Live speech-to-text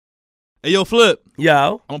Hey, yo, Flip.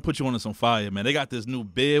 Yo. I'm going to put you on some fire, man. They got this new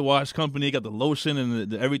beard wash company. They got the lotion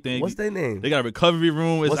and the everything. What's their name? They got a recovery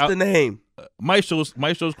room. What's the name? Maestro's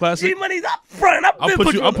Classic. G-Money's up front. I'll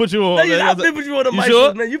put you on. I've been with you on the Maestro's,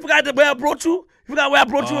 sure? Man. You forgot the way I brought you? You forgot where I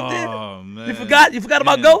brought you up there? Oh, man. You forgot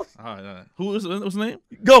about Ghost? All right. What's his name?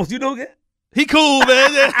 Ghost. You know again? He cool,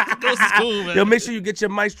 man. Ghost is cool, man. Yo, make sure you get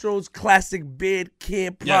your Maestro's Classic beard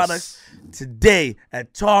care products today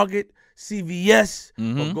at Target, CVS,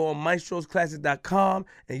 or go on maestrosclassic.com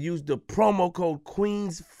and use the promo code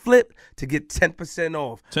QueensFlip to get 10%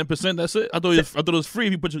 off. 10%, that's it? I thought it was free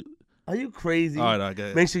if you put your... Are you crazy? All right,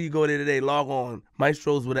 okay. Make sure you go there today. Log on,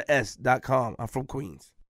 maestroswithas.com. I'm from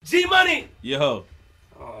Queens. G-Money! Yo.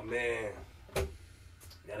 Oh, man. Got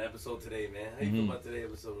an episode today, man. How you feel about today's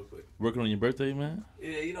episode real quick? Working on your birthday, man?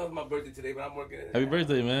 Yeah, you know it's my birthday today, but I'm working. Happy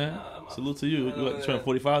birthday, man. Salute to you. You turning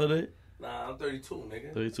 45 today? Nah, I'm 32,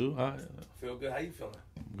 nigga. 32? All right. Feel good. How you feeling?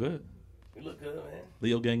 Good. You look good, man.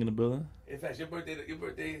 Leo gang in the building. In fact, your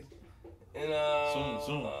birthday in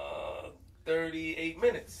soon. 38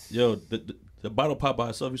 minutes. Yo, the bottle pop by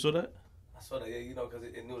itself, you saw that? I saw that, yeah, you know, because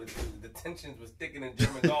it knew the tensions was thicker than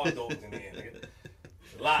German guard dogs in there, nigga.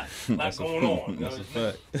 A lot going on. That's a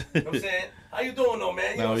fact. You know what I'm saying? How you doing though,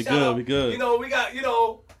 man? No, we good. You know, we got,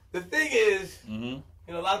 the thing is,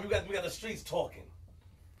 a lot of people we got the streets talking.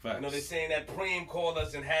 Facts. You know, they're saying that Preem called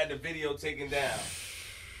us and had the video taken down.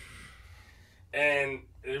 And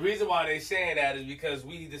the reason why they're saying that is because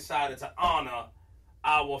we decided to honor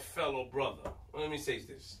our fellow brother. Well, let me say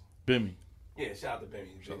this. Bimmy. Yeah, shout out to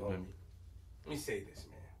Bimmy. Let me say this,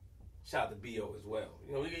 man. Shout out to B.O. as well.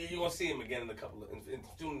 You know, you're going to see him again in a couple of,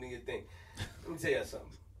 in your thing. Let me tell you something.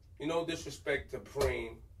 You know, disrespect to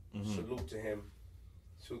Preem. Salute to him.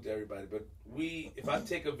 Salute to everybody. But if I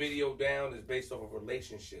take a video down, it's based off of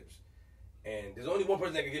relationships. And there's only one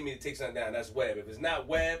person that can get me to take something down. That's Webb. If it's not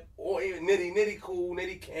Webb, or even Nitty cool,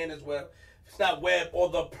 Nitty can as well. If it's not Webb or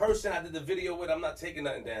the person I did the video with, I'm not taking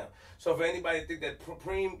nothing down. So for anybody to think that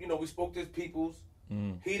Preem, we spoke to his peoples,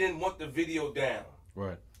 he didn't want the video down.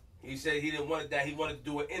 Right. He said he didn't want it that. He wanted to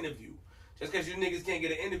do an interview. Just because you niggas can't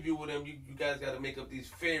get an interview with him, you guys got to make up these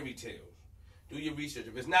fairy tales. Do your research.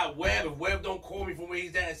 If it's not Webb, if Webb don't call me from where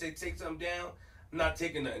he's at and say take something down, I'm not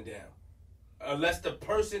taking nothing down. Unless the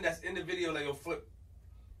person that's in the video like, yo, Flip,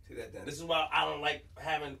 take that down. This is why I don't like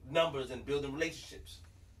having numbers and building relationships.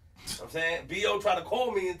 You know what I'm saying? B.O. tried to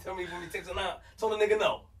call me and tell me when he takes something out. Told the nigga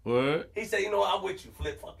no. What? He said, you know what, I'm with you,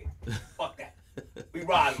 Flip, fuck it. Fuck that. We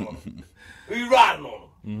riding on him. We riding on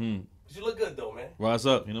him. But you look good though, man. Rise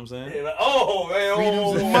up, you know what I'm saying? Yeah, like, oh,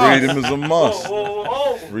 man. Freedom is a must.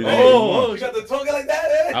 You got the talking like that,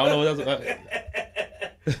 eh? I don't know what that's.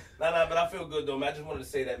 Nah, but I feel good though, man. I just wanted to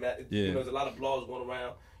say that, man. Yeah. There's a lot of blogs going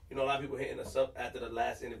around. A lot of people hitting us up after the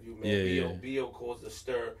last interview, man. Yeah, B.O. caused a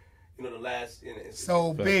stir. The last.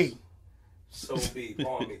 So be. So be,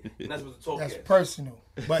 pardon me. And that's what the talk is. That's personal.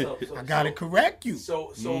 But I gotta correct you.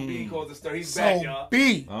 So B caused a stir. He's so back, y'all.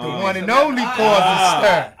 B, the one and only caused a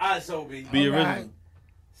stir. All right, So B. Be original.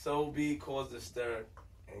 So B caused a stir,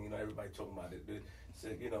 and everybody talking about it. So,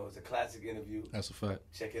 it's a classic interview. That's a fact.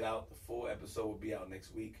 Check it out. The full episode will be out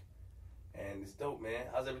next week. And it's dope, man.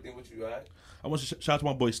 How's everything with you, all right? I want to shout out to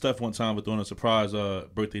my boy Steph one time for doing a surprise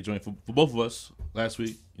birthday joint for both of us last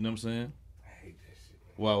week. You know what I'm saying? I hate that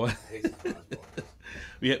shit. Wow. I hate surprise.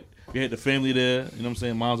 we had the family there. You know what I'm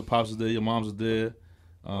saying? Moms and pops was there. Your moms was there.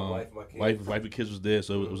 My wife, Wife and kids was there.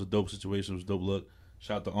 So it was a dope situation. It was a dope look.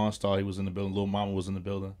 Shout out to OnStar. He was in the building. Little Mama was in the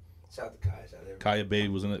building. Shout out to Kaya. Shout out to Kaya Baby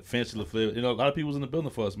was in it. Fancy LaFleur. A lot of people was in the building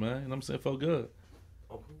for us, man. You know what I'm saying? It felt good.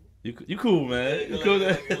 You cool, man. You cool,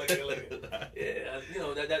 man. Yeah,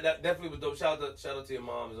 that definitely was dope. Shout out to your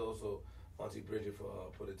moms, also Auntie Bridget for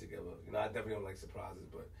putting it together. I definitely don't like surprises,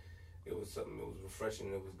 but it was something that was refreshing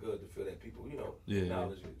and it was good to feel that people,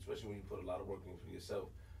 acknowledge it, especially when you put a lot of work in for yourself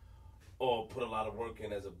or put a lot of work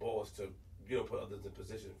in as a boss to, put others in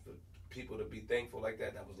position for people to be thankful like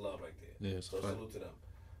that. That was love right there. Yeah, so salute to them.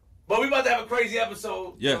 But we about to have a crazy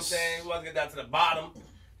episode. Yes. You know what I'm saying? We about to get down to the bottom,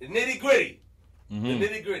 the nitty gritty. The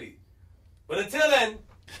nitty gritty. But until then,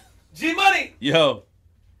 G-Money. Yo.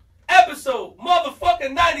 Episode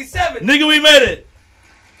motherfucking 97. Nigga, we made it.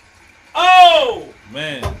 Oh.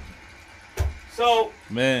 Man. So.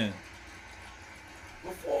 Man.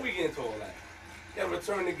 Before we get into all that, got a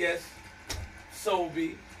returning guest,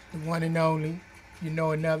 Sobe. The one and only. You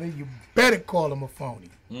know another, you better call him a phony.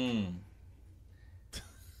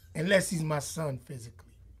 Unless he's my son physically.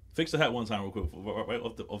 Fix the hat one time real quick, right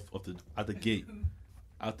out the gate.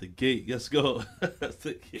 Out the gate. Let's go.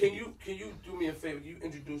 Can you do me a favor? You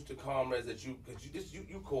introduce the comrades that you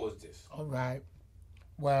caused this. All right.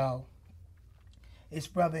 Well, This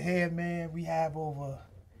brother here, man, we have over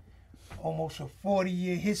almost a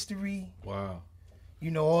 40-year history. Wow.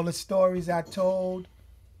 You know, all the stories I told,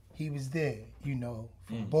 he was there, you know,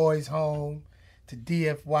 from Boys Home to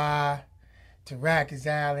DFY to Rikers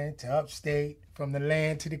Island to upstate, from the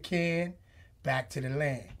land to the can, back to the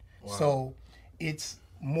land. Wow. So it's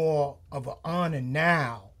more of an honor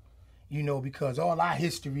now, you know, because all our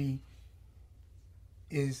history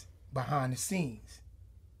is behind the scenes.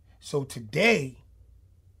 So today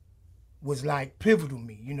was like pivotal to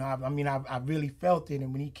me. You know, I really felt it.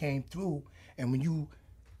 And when he came through and when you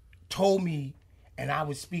told me and I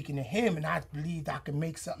was speaking to him and I believed I could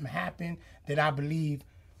make something happen, that I believe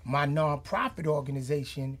my nonprofit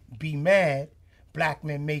organization, Be Mad, Black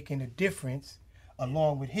Men Making a Difference,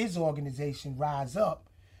 along with his organization, Rise Up,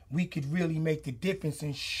 we could really make the difference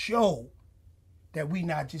and show that we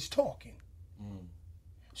not just talking.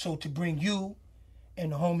 So to bring you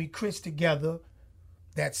and the homie Chris together,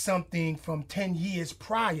 that's something from 10 years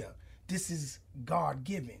prior. This is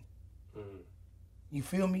God-given. You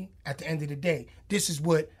feel me? At the end of the day, this is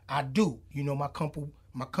what I do. You know, my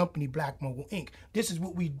company, Black Mogul Inc. This is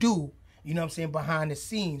what we do, you know what I'm saying, behind the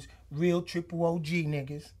scenes. Real triple OG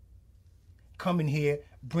niggas coming here,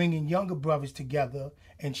 bringing younger brothers together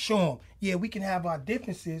and show them, yeah, we can have our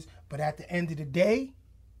differences, but at the end of the day,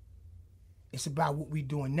 it's about what we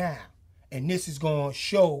doing now. And this is going to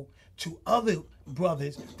show to other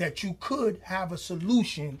brothers that you could have a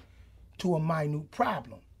solution to a minute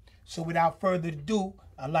problem. So without further ado,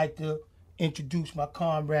 I'd like to introduce my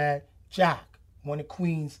comrade, Jock, one of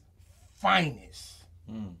Queens' finest.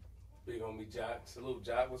 Big homie Jock. Salute,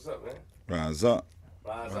 Jock. What's up, man? Rise up.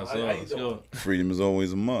 Rise up. How you doing? Freedom is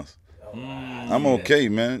always a must. I'm I'm okay,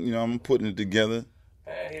 man. You know, I'm putting it together.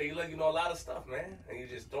 Hey, you know a lot of stuff, man. And you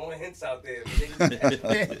just throwing hints out there.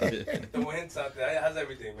 Throwing hints out there. How's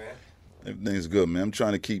everything, man? Everything's good, man. I'm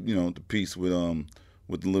trying to keep, you know, the peace with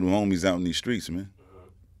the little homies out in these streets, man.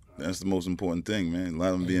 That's the most important thing, man. A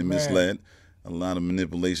lot of them being misled. A lot of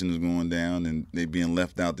manipulation is going down, and they being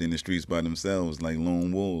left out there in the streets by themselves like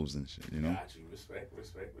lone wolves and shit, you know? Got you. Respect.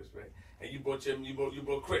 And you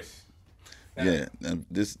brought Chris. Yeah. And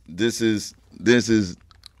this is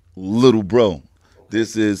little bro. Okay.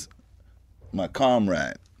 This is my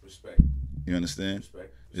comrade. Respect. You understand?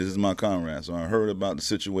 Respect. This is my comrade. So I heard about the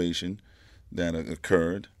situation that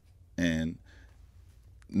occurred, and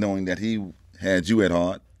knowing that he had you at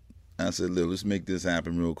heart, I said, look, let's make this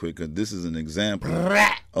happen real quick, because this is an example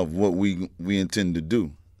of what we intend to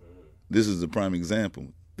do. This is a prime example.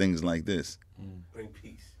 Things like this. Bring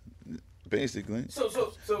peace. Basically. So,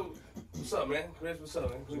 what's up, man? Chris, what's up,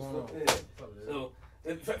 man? Yeah. So,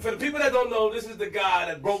 for the people that don't know, this is the guy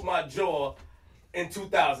that broke my jaw in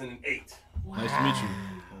 2008. Wow. Nice to meet you.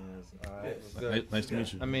 Nice to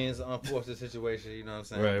meet you. I mean, it's an unfortunate situation, you know what I'm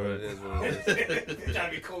saying? Right. It is what it is. You're trying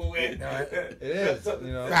to be cool with it is,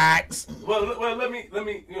 you know. Facts. Well, let me,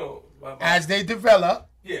 you know. As they develop.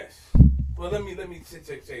 Yes. Well, let me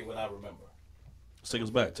say what I remember. Take us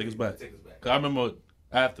back. Take us back. 'Cause I remember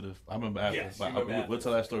after. Yes, but we'll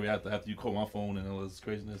tell that story after you called my phone and all this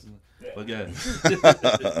craziness. But yeah.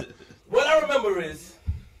 What I remember is,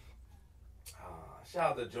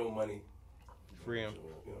 shout out to Joe Money. Free him.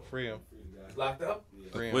 Free him. Locked up?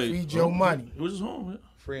 Free him. Wait, Free Joe Money. It was his home, man.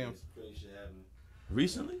 Free him.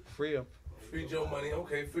 Recently? Free him. Free Joe Money.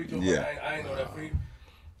 Okay, free Joe Yeah. Money. I ain't know that. Free.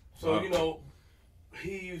 So, you know,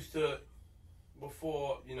 he used to,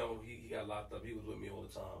 before, you know, he got locked up, he was with me all the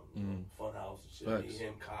time. Funhouse and shit. Facts. Me,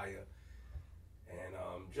 him, Kaya. And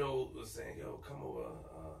Joe was saying, yo, come over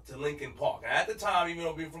to Lincoln Park. Now, at the time, even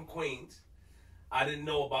though being from Queens, I didn't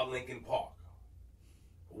know about Lincoln Park.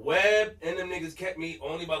 Webb and them niggas kept me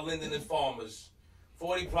only by Linden and Farmers.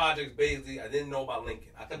 40 projects, basically. I didn't know about Lincoln.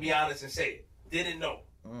 I can be honest and say it. Didn't know.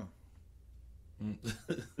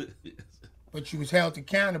 But you was held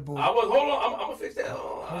accountable. I was, hold on, I'm going to fix that.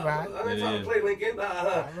 All right. I ain't trying to play Lincoln.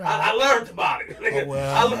 Right. I learned about it. Oh,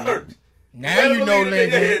 well, I learned. Now you know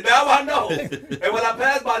Lincoln. Yeah, now I know. And when I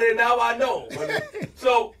passed by there, now I know.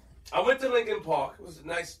 So I went to Lincoln Park. It was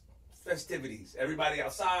nice festivities. Everybody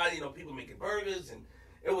outside, you know, people making burgers, and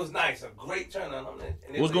it was nice. A great turnout.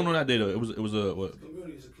 What's going on that day though? It was a what?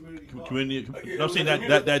 It's a community. Community. I'm saying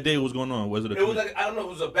that day was going on. Was it? It was like, I don't know.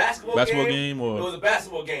 It was a basketball game, or it was a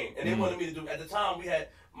basketball game, and they wanted me to do. At the time, we had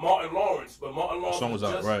Martin Lawrence, but Martin Lawrence song was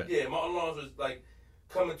out, just, right? Yeah, Martin Lawrence was like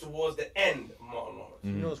coming towards the end of Martin Lawrence.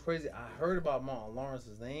 You know what's crazy? I heard about Martin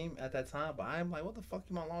Lawrence's name at that time, but I'm like, what the fuck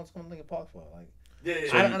you Martin Lawrence come to Lincoln Park for? Like,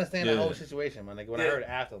 I don't understand the whole situation, man. Like when I heard it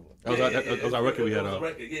afterwards. That was our record we had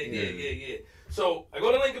out. Yeah. So I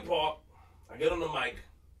go to Lincoln Park. I get on the mic.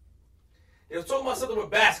 They was talking about something with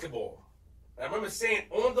basketball. I remember saying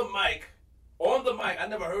on the mic, I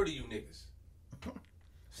never heard of you niggas.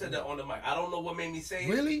 Said that on the mic. I don't know what made me say it.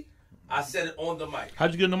 Really? I said it on the mic.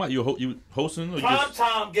 How'd you get on the mic? You hosting? Or Prime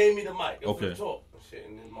Time gave me the mic. Okay. Talk and shit,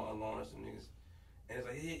 and then Martin Lawrence and niggas. And it's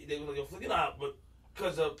like, hey, they was like, yo, Flip, you know how, but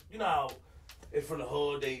because of, you know how, if from the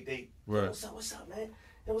hood, they right. What's up, man?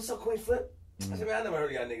 Hey, what's up, Queen Flip? I said, man, I never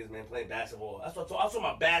heard of y'all niggas, man, playing basketball. That's what I was talking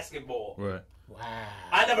about basketball. Right. Wow.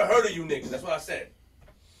 I never heard of you niggas. That's what I said.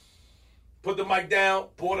 Put the mic down,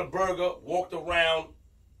 bought a burger, walked around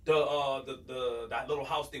that little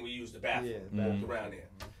house thing we used, the bathroom. Yeah, walked around there.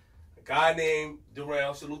 A guy named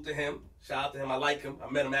Durrell, salute to him. Shout out to him. I like him. I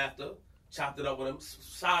met him after. Chopped it up with him.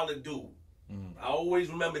 Solid dude. I always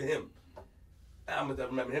remembered him. I'm gonna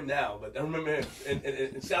remember him now, but I remember him.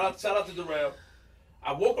 And shout out to Durrell.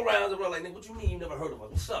 I walk around Durrell like, nigga, what you mean you never heard of us?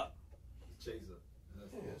 What's up? Chaser.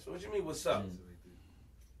 Yeah, so what you mean, what's up?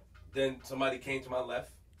 Then somebody came to my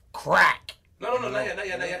left. Crack. No, not yet.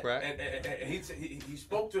 And he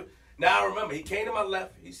spoke to. Now I remember, he came to my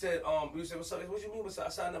left. He said, what's up? What you mean, what's up? I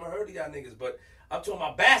said, I never heard of y'all niggas, but I'm talking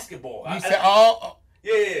about basketball. He said, oh.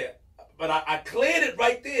 Yeah. But I cleared it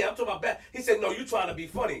right there. I'm talking about basketball. He said, no, you trying to be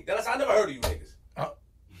funny. Then I said, I never heard of you niggas.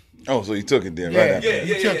 Oh, so you took it there, right after.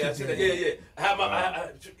 Yeah. I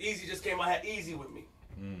had Easy just came. I had Easy with me.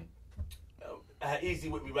 I had Easy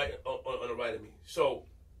with me right on the right of me. So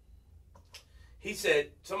he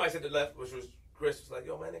said, somebody said to the left, which was Chris, was like,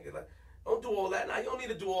 yo, man, nigga, like, don't do all that. Now, you don't need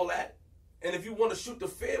to do all that. And if you want to shoot the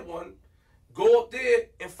fair one, go up there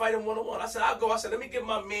and fight him one-on-one. I said, I'll go. I said, let me give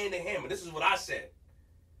my man the hammer. This is what I said.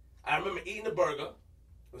 I remember eating the burger.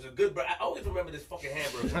 It was a good burger. I always remember this fucking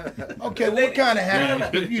hamburger. Okay, what kind of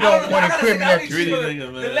hamburger? You don't want to incriminate.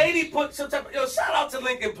 The lady put some type of, shout out to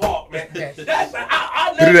Lincoln Park, man. Yes.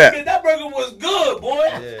 I'll never forget, that burger was good, boy.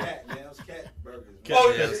 Yeah. That was cat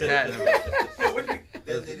burgers.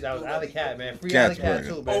 That was Alley Cat, man. Free Cat's Alley Cat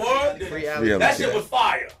burger. too, man. Oh, what? Free Alley Alley That Cat. shit was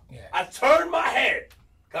fire. Yeah. I turned my head.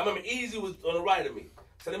 I remember Easy was on the right of me.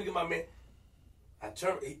 So let me get my man.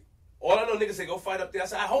 All I know, niggas say, go fight up there. I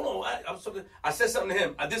said, hold on. I said something to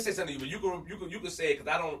him. I did say something to you, but you can say it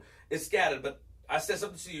because it's scattered. But I said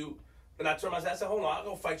something to you, and I turned my head. I said, hold on, I'll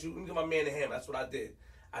go fight you. Let me get my man the hammer. That's what I did.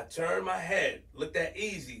 I turned my head, looked at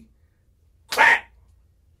Easy, crack.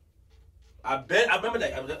 I remember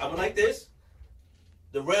that. I went like this.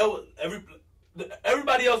 The rail,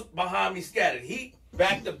 everybody else behind me scattered. He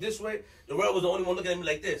backed up this way. The rail was the only one looking at me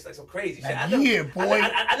like this, like some crazy shit. I never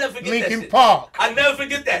forget Lincoln that shit. Park. I never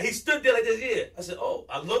forget that. He stood there like this, yeah. I said, oh,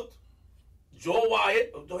 I looked, Joe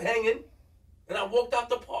Wyatt hanging, and I walked out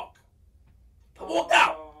the park. I walked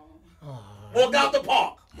out. Walked out the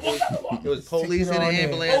park. It was police and an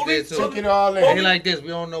ambulance there too. Took it all in. He like this. We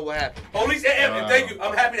don't know what happened. Police and ambulance. Thank you.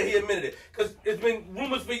 I'm happy that he admitted it. Because it's been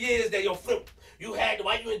rumors for years that, yo, Flip,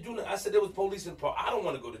 why you didn't do nothing? I said there was police in the park. I don't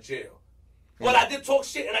want to go to jail. But I did talk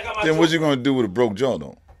shit and I got my Then what you going to do with a broke jaw,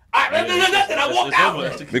 though? I did nothing. I walked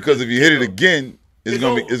out. Because if you hit it again, it's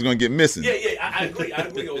gonna get missing. Yeah, I agree,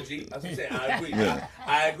 OG. That's what I'm saying. I agree. Yeah.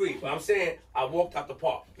 I agree. But I'm saying I walked out the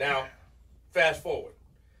park. Now, fast forward.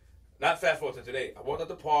 Not fast forward to today. I walked out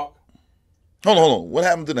the park. Hold on. What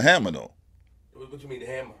happened to the hammer, though? What you mean, the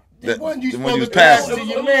hammer? The one you the supposed one you to was pass passing.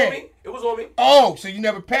 to your man. It was on me. Oh, so you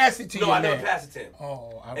never passed it to your No, man. I never passed it to him.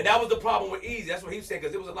 Oh, And that was the problem with Easy. That's what he was saying,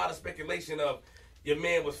 because there was a lot of speculation of your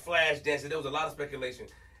man was flash dancing. There was a lot of speculation.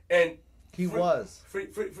 And He was.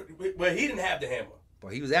 But he didn't have the hammer.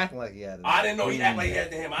 But he was acting like he had it. I didn't know he acted like he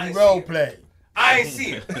had the hammer. I He didn't role see it. play. I ain't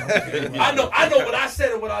see it. I know what I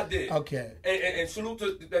said and what I did. Okay. And salute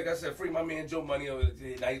to, like I said, free my man Joe Money. Now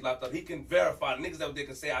he's locked up. He can verify. The niggas out there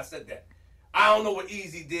can say I said that. I don't know what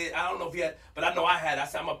Easy did. I don't know if he had, but I know I had. I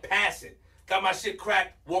said I'm gonna pass it. Got my shit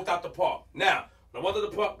cracked. Walked out the park. Now when I went to the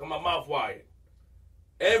park, got my mouth wired.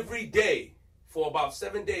 Every day for about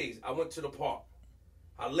 7 days, I went to the park.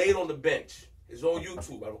 I laid on the bench. It's on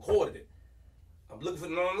YouTube. I recorded it. I'm looking for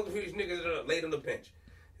these niggas that are laid on the bench.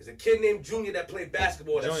 There's a kid named Junior that played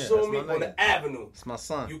basketball that saw me on the avenue. It's my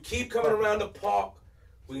son. You keep coming around the park.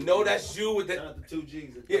 We know that's you with the... Shout out to 2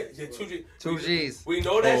 G's. Yeah, 2 G's. 2 G's. We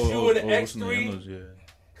know that's you in the what's the X3. name? Yeah.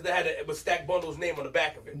 Because it was Stack Bundle's name on the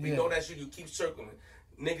back of it. We Yeah. know that's you. You keep circling.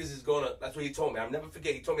 Niggas is going to... That's what he told me. I'll never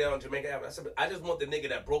forget. He told me that on Jamaica Avenue. I said, I just want the nigga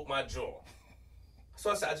that broke my jaw.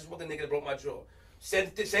 So I said, I just want the nigga that broke my jaw.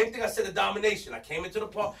 Said the same thing I said to Domination. I came into the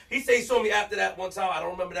park. He said he saw me after that one time. I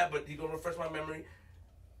don't remember that, but he going to refresh my memory.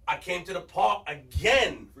 I came to the park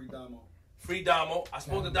again. Free Damo. I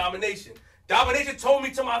spoke to Domination. Domination told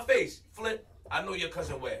me to my face, Flip, I know your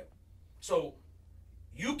cousin Webb. So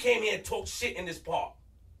you came here and talked shit in this park.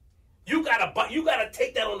 You gotta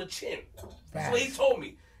take that on the chin. That's what he told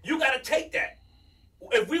me. You gotta take that.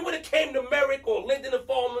 If we would have came to Merrick or Linden and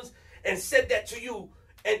Farmers and said that to you,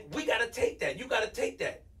 and we got to take that. You got to take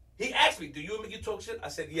that. He asked me, do you and Mickey talk shit? I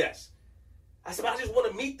said, yes. I said, I just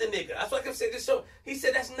want to meet the nigga. That's what I kept saying this show. He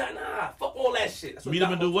said, that's nah, fuck all that shit. Meet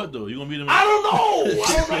him and do what, though? You going to meet him? I don't know.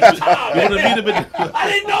 I don't know the time. You want to meet him and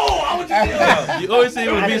I didn't know. I was just You always say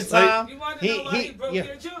you would meet time, You wanted to know why he broke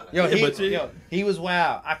your jaw. he was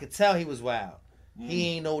wild. I could tell he was wild. He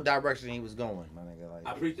ain't no direction he was going, my nigga. Like,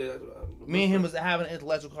 I appreciate that. me and him was having an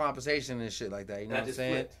intellectual conversation and shit like that. You know what I'm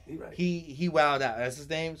saying? He wilded out. That's his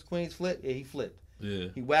name. Queens Flip. Yeah, he flipped. Yeah.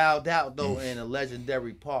 He wilded out though in a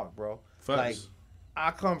legendary park, bro. Facts. Like,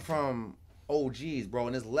 I come from OGs, bro,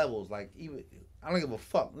 and there's levels. Like, even I don't give a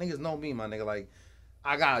fuck. Niggas know me, my nigga. Like,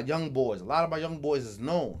 I got young boys. A lot of my young boys is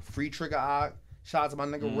known. Free Trigger Ock. Shout out to my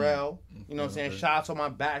nigga Rel. You know what I'm saying? Shout out to my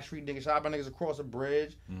Backstreet niggas. Shout out to my niggas across the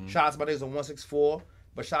bridge. Shout out to my niggas on 164.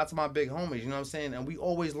 But shout out to my big homies. You know what I'm saying? And we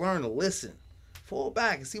always learn to listen. Fall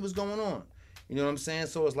back and see what's going on. You know what I'm saying?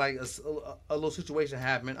 So it's like a little situation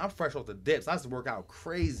happening. I'm fresh off the dips. I used to work out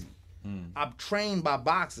crazy. I'm trained by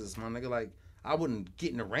boxers, my nigga. Like, I wouldn't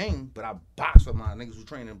get in the ring, but I box with my niggas who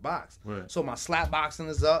train in box. Right. So my slap boxing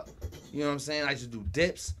is up. You know what I'm saying? I used to do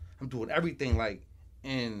dips. I'm doing everything, like,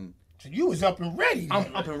 and So you was up and ready.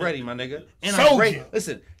 I'm up and ready, my nigga. And Soldier. I'm great.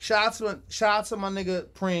 Listen, shout out to my nigga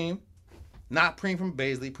Preem. Not Preem from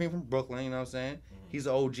Baisley, Preem from Brooklyn, you know what I'm saying? He's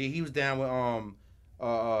an OG. He was down with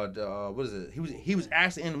what is it? He was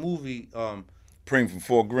actually in the movie Preem from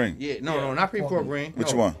Fort Greene. yeah, no, not Preem Fort Greene.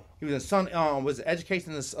 Which no. one? He was in was the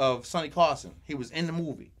Education of Sonny Carson. He was in the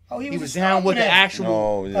movie. Oh, he was was down with the man. actual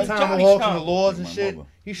Oh, yeah. Tomahawks and the Lords and My shit. brother.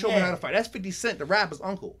 He showed me how to fight. That's 50 Cent, the rapper's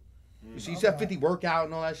uncle. You see, he said 50 workout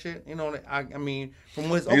and all that shit. You know, I mean, from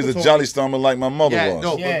what his He was uncle a told jolly me- stormer like my mother yeah, was.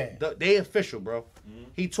 no, Yeah. but they official, bro.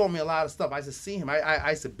 He taught me a lot of stuff. I used to see him. I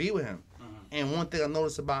used to be with him. And one thing I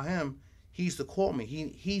noticed about him, he used to call me.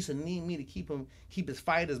 He used to need me to keep his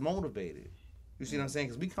fighters motivated. You see what I'm saying?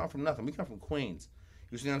 Because we come from nothing. We come from Queens.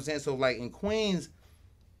 You see what I'm saying? So like in Queens,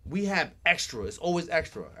 we have extra. It's always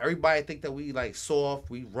extra. Everybody think that we like soft.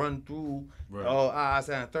 We run through. Right. I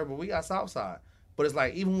said third, but we got Southside. But it's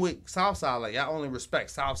like even with Southside, like y'all only respect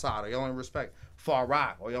Southside, or y'all only respect Far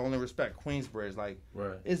Rock, or y'all only respect Queensbridge. Like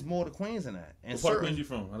it's more to Queens than that. And What part of Queens you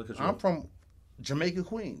from? I'm from Jamaica,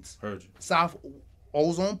 Queens. Heard you. South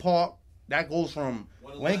Ozone Park. That goes from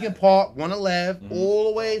Lincoln Park, 111, all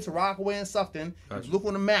the way to Rockaway and Sufton. If you look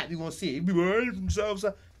on the map, you're gonna see it. You be right from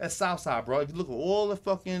Southside. That's Southside, bro. If you look at all the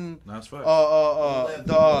fucking That's fact.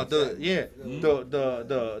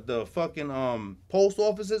 the fucking post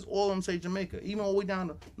offices, all of them say Jamaica. Even all the way down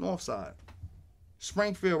the north side.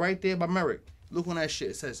 Springfield, right there by Merrick. Look on that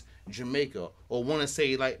shit. It says Jamaica, or want to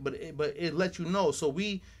say like, but it lets you know. So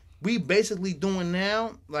we basically doing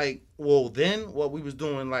now, like, well then what we was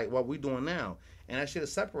doing, like what we doing now, and that shit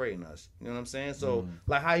is separating us. You know what I'm saying? So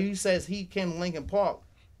like how he says he came to Lincoln Park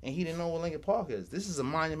and he didn't know what Lincoln Park is. This is a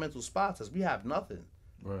monumental spot to us. We have nothing.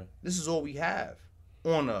 Right. This is all we have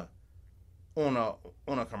on a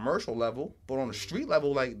commercial level, but on the street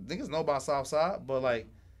level, like niggas know about Southside, but like,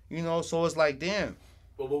 you know, so it's like, damn.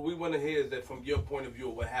 But what we want to hear is that from your point of view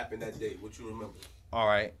of what happened that day, what you remember. All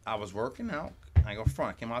right, I was working out. I ain't gonna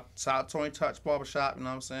front. Came outside Tony Touch Barbershop, you know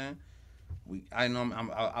what I'm saying? I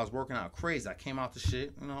was working out crazy. I came out the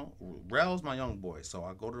shit, you know. Rel's my young boy, so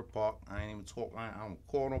I go to the park. I ain't even talk. I don't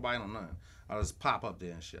call nobody, no nothing. I just pop up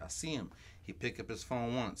there and shit. I see him. He pick up his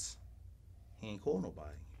phone once. He ain't call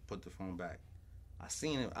nobody. Put the phone back. I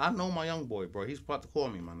seen him. I know my young boy, bro. He's about to call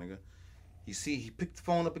me, my nigga. He picked the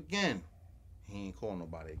phone up again. He ain't call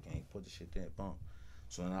nobody again. He put the shit there, boom.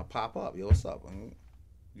 So then I pop up. Yo, what's up?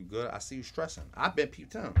 You good? I see you stressing. I bet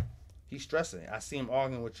peeped him. He's stressing. I see him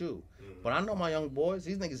arguing with you. But I know my young boys.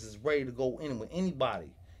 These niggas is ready to go in with anybody.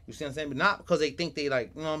 You see what I'm saying? But not because they think they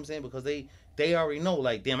like, you know what I'm saying? Because they already know,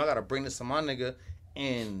 like, damn, I got to bring this to my nigga.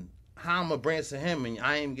 And how I'm going to bring it to him and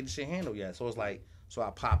I ain't even get the shit handled yet. So it's like, so I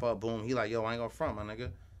pop up, boom. He like, yo, I ain't going to front, my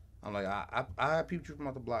nigga. I'm like, I peeped you from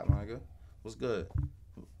out the block, my nigga. What's good?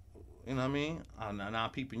 You know what I mean? Now I'm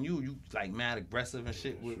peeping you. You like mad aggressive and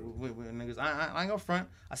shit with niggas. I ain't gonna front.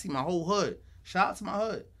 I see my whole hood. Shout out to my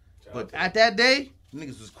hood. But at that day,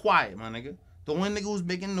 niggas was quiet, my nigga. The one nigga who was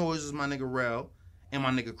making noise was my nigga Rel and my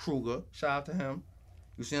nigga Kruger. Shout out to him.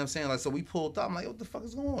 You see what I'm saying? Like, so we pulled up. I'm like, what the fuck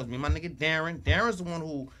is going on with me? My nigga Darren. Darren's the one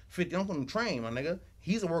who fit the uncle in the train, my nigga.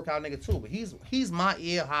 He's a workout nigga too, but he's my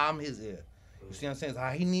ear, how I'm his ear. You see what I'm saying? So how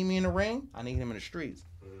he need me in the ring, I need him in the streets.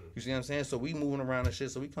 You see what I'm saying? So we moving around and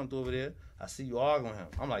shit. So we come through over there. I see you arguing with him.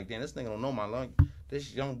 I'm like, damn, this nigga don't know my language.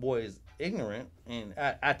 This young boy is ignorant. And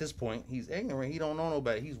at this point, he's ignorant. He don't know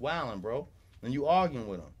nobody. He's wilding, bro. And you arguing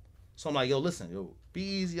with him. So I'm like, yo, listen, yo, be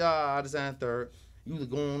easy, this and third. You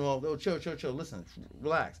going off, yo, chill. Listen,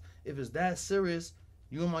 relax. If it's that serious,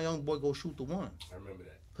 you and my young boy go shoot the one. I remember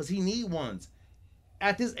that. Cause he need ones.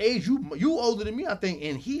 At this age, you older than me, I think,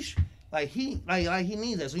 and he needs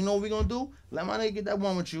that. So you know what we gonna do? Let my nigga get that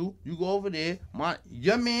one with you. You go over there.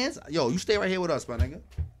 Your man's, yo, you stay right here with us, my nigga.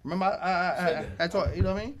 Remember I told you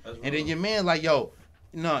know what I mean? And then your man like, yo,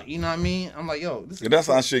 no, you know what I mean? I'm like, yo, this that's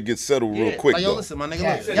how shit gets settled real quick. Like, yo, though. listen, my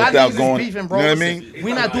nigga, look, Without y'all niggas going, is beefing, bro. You know what I Listen, mean?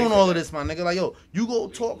 we not doing all of this, my nigga. Like, yo, you go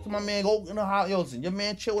talk to my man, go in the house, yo, listen, your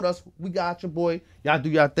man chill with us. We got your boy. Y'all do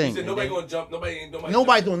y'all thing. He said nobody gonna jump.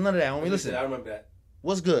 Nobody doing none of that, homie. Listen, I remember that.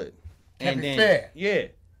 what's good? And then fair. Yeah.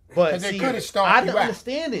 But they see, could have started. I didn't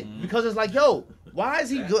understand it because it's like, yo, why is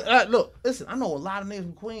he good? Look, listen, I know a lot of niggas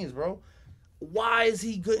from Queens, bro. Why is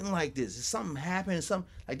he good like this? Is something happening? Something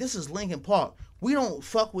like this is Lincoln Park. We don't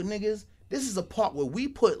fuck with niggas. This is a park where we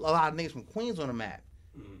put a lot of niggas from Queens on the map.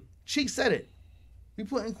 Cheek said it. We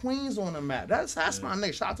putting Queens on the map. That's my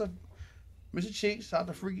nigga. Shout out to Mr. Cheek. Shout out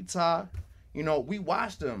to Freaky Todd. You know, we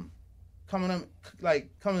watched them coming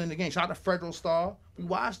in the game. Shout out to Federal Star. We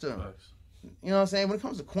watched them. You know what I'm saying? When it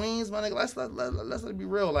comes to Queens, my nigga, let's let it be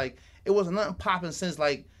real. Like, it wasn't nothing popping since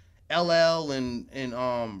like LL and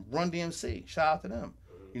Run DMC. Shout out to them.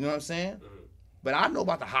 You know what I'm saying? But I know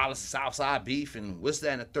about the Hollis Southside beef and what's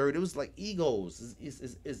that and the third. It was like egos.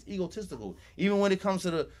 It's egotistical. Even when it comes to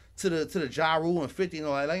the Ja Rule and 50 and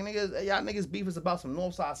all that, like niggas, y'all niggas beef is about some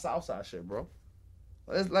Northside Southside shit, bro.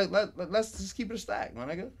 Let's just keep it a stack, my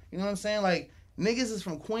nigga. You know what I'm saying? Like, niggas is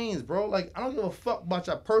from Queens, bro. Like, I don't give a fuck about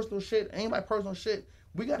your personal shit. Anybody personal shit.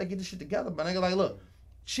 We gotta get this shit together, my nigga. Like, look,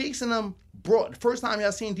 Cheeks and them brought the first time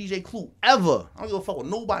y'all seen DJ Clue ever. I don't give a fuck what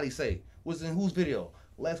nobody say. Was in whose video?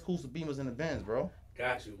 Les Cool's the Beamers in the Benz, bro.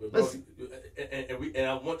 Got you, but bro. And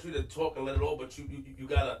I want you to talk and let it all, but you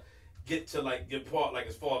gotta get to like your part, like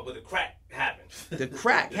as far as where the crack happened. The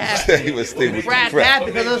crack happened. He was sticking with the crack crack.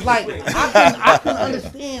 happened because it's like I couldn't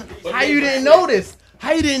understand how you didn't notice.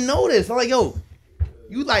 How you didn't notice? I'm like, yo,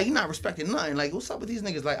 you not respecting nothing. Like, what's up with these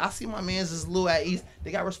niggas? Like, I see my mans is little at East.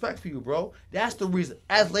 They got respect for you, bro. That's the reason.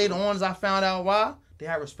 As later on as I found out why, they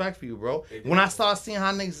had respect for you, bro. When I started seeing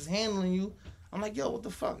how niggas is handling you, I'm like, yo, what the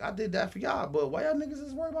fuck? I did that for y'all, but why y'all niggas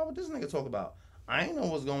is worried about what this nigga talk about? I ain't know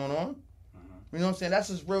what's going on. You know what I'm saying? That's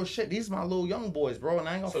just real shit. These my little young boys, bro, and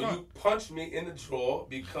I ain't gonna front. You punched me in the jaw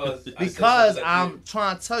because I'm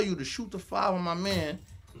trying to tell you to shoot the five on my man,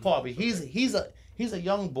 Bobby. He's a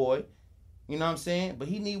young boy. You know what I'm saying? But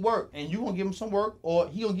he need work, and you gonna give him some work, or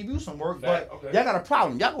he gonna give you some work. But y'all got a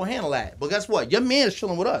problem. Y'all gonna handle that. But guess what? Your man is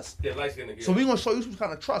chilling with us. Yeah, light-skinned. So we gonna show you some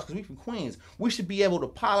kind of trust because we from Queens. We should be able to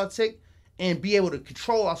politic and be able to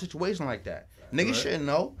control our situation like that. Niggas shouldn't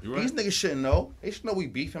know. Right. These niggas shouldn't know. They should know we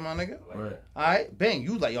beefing, my nigga. Right. All right? Bang,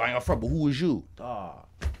 you like, yo, I ain't gonna front, but who is you? Dawg.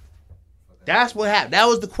 That's what happened. That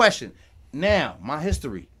was the question. Now, my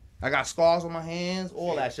history. I got scars on my hands,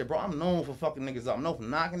 all that shit, bro. I'm known for fucking niggas up. I'm known for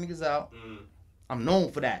knocking niggas out. I'm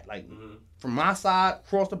known for that. Like, from my side,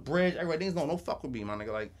 across the bridge, everybody, niggas don't fuck with me, my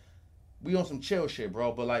nigga. Like, we on some chill shit,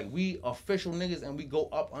 bro. But, like, we official niggas and we go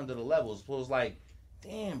up under the levels. So it's like,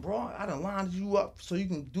 damn, bro, I done lined you up so you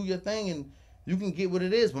can do your thing and you can get what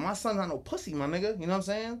it is. But my son's not no pussy, my nigga. You know what I'm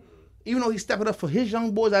saying? Even though he's stepping up for his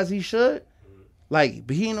young boys as he should. Like,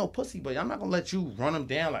 but he ain't no pussy. But I'm not going to let you run him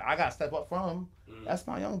down. Like, I got to step up from him. That's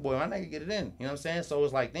my young boy. My nigga get it in. You know what I'm saying? So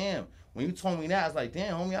it's like, damn. When you told me that, it's like,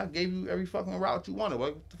 damn, homie, I gave you every fucking route you wanted.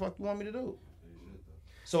 What the fuck you want me to do?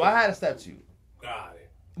 So I had to step to you. Got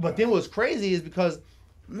it. But then what's crazy is because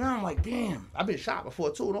now I'm like, damn. I've been shot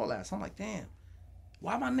before, too, and all that. So I'm like, damn.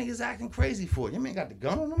 Why my niggas acting crazy for? Your man got the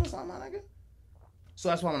gun on him or something, my nigga? So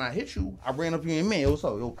that's why when I hit you, I ran up to you and man, what's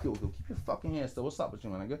up? Yo, keep your fucking hands still. What's up with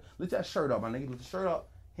you, my nigga? Lift that shirt up, my nigga. Lift the shirt up.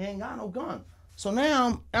 He ain't got no gun. So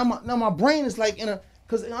now my brain is like in a,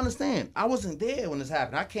 because understand, I wasn't there when this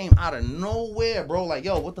happened. I came out of nowhere, bro. Like,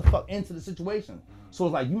 yo, what the fuck into the situation? So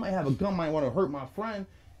it's like, you might have a gun, might want to hurt my friend.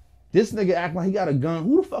 This nigga act like he got a gun.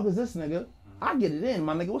 Who the fuck is this nigga? I get it in,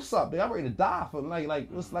 my nigga. What's up, nigga? I'm ready to die for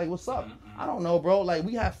what's up? I don't know, bro. Like,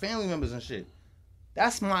 we have family members and shit.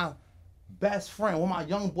 That's my best friend. One of my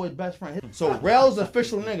young boy's best friend. So Rel's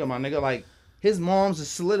official nigga, my nigga. Like, his mom's is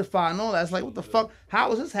solidified and all that. It's like, what the fuck?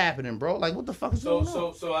 How is this happening, bro? Like, what the fuck is going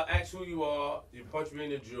on? So I asked who you are. You punched me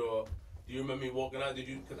in the jaw. Do you remember me walking out? Did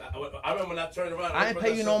you? Because I remember when I turned around. I didn't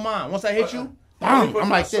pay you no mind. Once I hit you, bam, I'm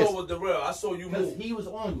like this. I saw you move. He was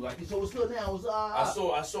on you. Like, so what's good now?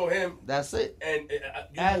 I saw him. That's it. And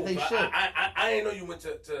as they should. I didn't know you went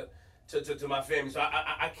to my family, so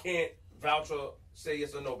I can't vouch or say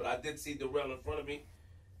yes or no, but I did see Darrell in front of me,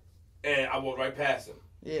 and I walked right past him.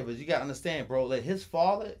 Yeah, but you gotta understand, bro. Like his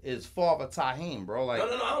father is Father Tahim, bro. Like No,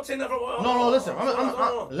 I don't say nothing wrong. no. Listen,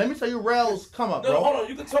 let me tell you, Rel's come up, No, bro. hold on.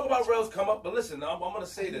 You can talk about Rel's come up, but listen, I'm gonna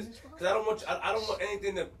say this because I don't want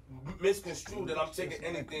anything to misconstrue that I'm taking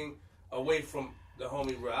anything away from the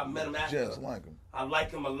homie Rel. I met him after. Just like him. I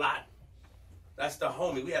like him a lot. That's the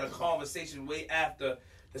homie. We had a conversation way after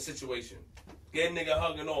the situation. Get nigga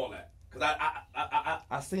hug and all that. Cause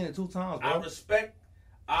I seen it 2 times, bro.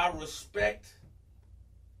 I respect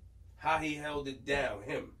how he held it down.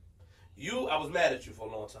 Him. I was mad at you for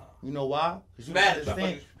a long time. You know why?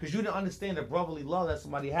 Because you didn't understand the brotherly love that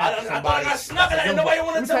somebody had. I thought I got snuck it. Nobody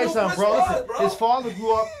want to tell me something, bro. Listen, bro. His father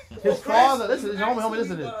grew up. His father, listen, homie,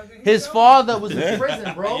 listen to this. His father was in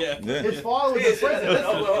prison, bro. His father was in prison.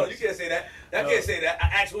 Hold on, you can't say that. I can't say that.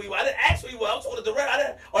 I asked who he was. I didn't ask who he was. I was told the direct. I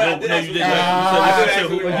didn't. Oh, yeah, I did ask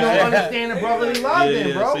who he was. You don't understand the brotherly love,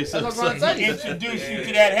 then, bro. That's what I'm trying to tell you. Introduce you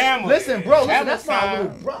to that hammer. Listen, bro. Listen, that's my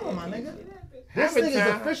little brother, my nigga. This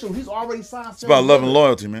nigga's official. He's already signed. It's about love and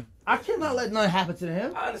loyalty, man. I cannot let nothing happen to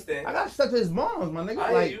him. I understand. I got stuck to his mom, my nigga.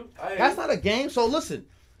 I hear you. That's not a game. So listen,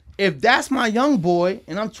 if that's my young boy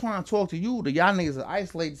and I'm trying to talk to you, the y'all niggas is an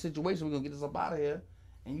isolated situation, we're gonna get this up out of here,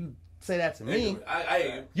 and you say that to me, I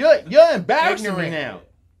hear you. You're embarrassing me now.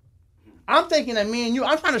 I'm thinking that me and you,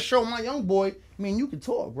 I'm trying to show my young boy, me and you can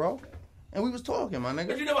talk, bro. And we was talking, my nigga.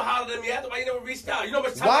 But you never hollered at me after. Why you never reached out? You know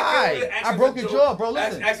what time why? I broke your jaw, bro.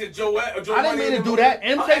 Listen. Actually, Joe I didn't mean to do that.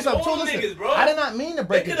 And let me tell you something, too. Listen, niggas, bro. I did not mean to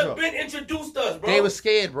break your jaw. They could have been introduced us, bro. They were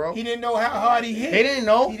scared, bro. He didn't know how hard he hit. They didn't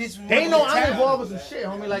know. They know I'm talent. involved with some shit,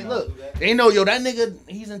 homie. Like, look, they know, yo, that nigga,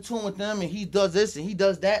 he's in tune with them, and he does this and he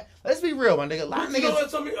does that. Let's be real, my nigga. A lot of You know niggas. what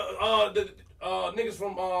told me? Niggas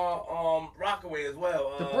from Rockaway as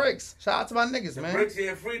well. The Bricks. Shout out to my niggas, man. Bricks,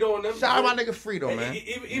 yeah, Frito and them. Shout out my nigga Frito, man.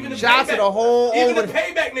 Even the Shout out to the whole even over the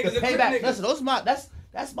payback niggas. The payback. Listen, those my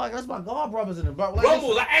that's my god brothers in the bar.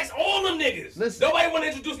 Rumbles. I asked all them niggas. Listen. Nobody want to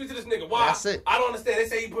introduce me to this nigga. Why? That's it. I don't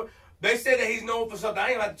understand. They say that he's known for something.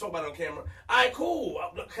 I ain't like to talk about it on camera. All right, cool.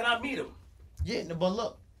 Can I meet him? Yeah, but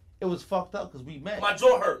look, it was fucked up because we met. My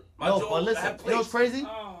jaw hurt. But listen, you know what's crazy?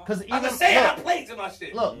 Because I can say I have plates in my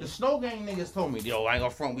shit. Look, the Snow Gang niggas told me, yo, I ain't gonna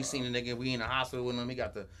front. We seen the nigga. We in the hospital with him. He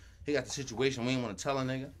got the situation. We ain't want to tell a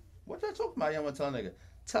nigga. What y'all talking about? You don't want to tell a nigga.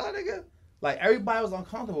 Tell a nigga. Like, everybody was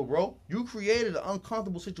uncomfortable, bro. You created an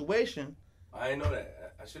uncomfortable situation. I didn't know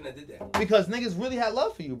that. I shouldn't have did that. Because niggas really had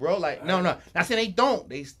love for you, bro. Like, no. Not saying they don't.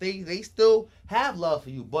 They still have love for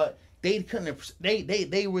you, but they couldn't.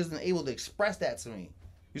 They wasn't able to express that to me.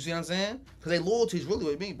 You see what I'm saying? Because their loyalty is really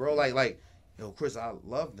with me, bro. Like, yo, Chris, I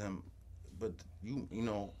love them, but you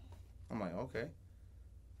know, I'm like, okay,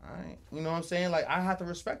 all right. You know what I'm saying? Like, I have to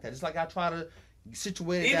respect that. Just like I try to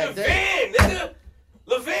situate it that day. Nigga.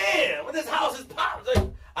 Levan, when this house is popped, like,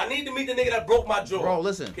 I need to meet the nigga that broke my jaw. Bro,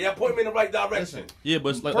 listen. Can y'all point me in the right direction? Listen. Yeah,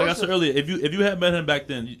 but like I said earlier, if you had met him back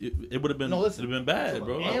then, it would have been bad,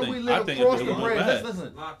 bro. And we live across the bridge.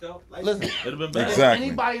 Listen. Locked up. Listen. It'd have been bad. Exactly.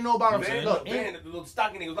 Anybody know about him? Look, the little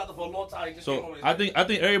stocky nigga was out there for a long time. So I think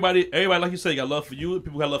everybody like you said, got love for you.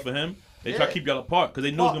 People got love for him. They try to keep y'all apart because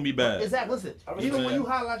they know it's gonna be bad. Exactly. Listen. Even when you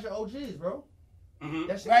highlight your OGs, bro. Mm-hmm.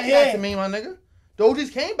 That shit came back to me, my nigga. The OGs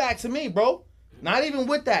came back to me, bro. Not even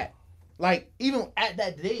with that. Like, even at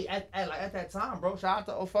that day, at that time, bro. Shout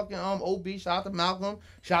out to fucking OB. Shout out to Malcolm.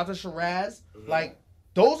 Shout out to Shiraz. Mm-hmm. Like,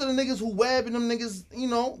 those are the niggas who web and them niggas, you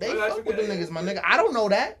know, they fuck with them niggas, my nigga. I don't know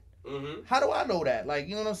that. Mm-hmm. How do I know that? Like,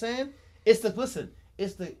 you know what I'm saying? It's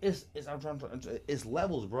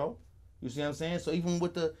levels, bro. You see what I'm saying? So even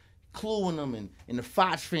with the Clue in them and the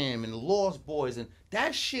Foch fam and the Lost Boys, and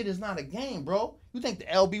that shit is not a game, bro. You think the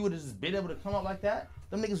LB would have just been able to come up like that?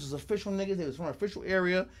 Them niggas was official niggas. They was from an official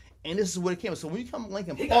area. And this is where it came. So when you come to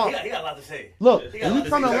Lincoln Park, he got a lot to say. Look, when you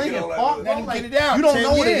come to Lincoln Park, bro, like, you don't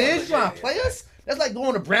know what it is. You trying to play us? That's like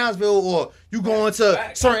going to Brownsville or you going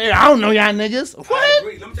to certain area. I don't know y'all niggas. What? I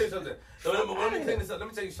agree. Let me tell you something. Let me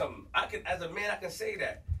tell you something. I can, as a man, I can say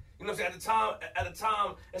that. You know what I'm saying? At the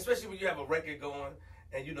time, especially when you have a record going.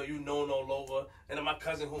 And you know all over, and then my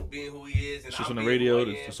cousin being who he is, and just on the radio,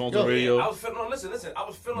 the songs on the radio. I was feeling. Listen. I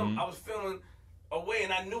was feeling away,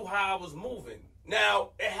 and I knew how I was moving. Now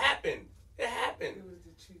it happened.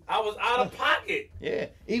 I was out of pocket. Yeah,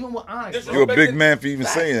 even with Onyx. You're a big man for even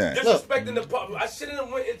saying that. Disrespecting the park. I shouldn't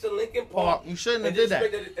have went into Lincoln Park. You shouldn't have did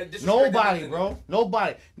that. Nobody, bro.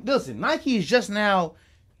 Nobody. Listen, Nike is just now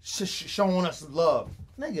showing us some love.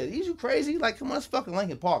 Nigga, is you crazy? Like, come on, it's fucking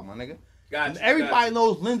Lincoln Park, my nigga. Everybody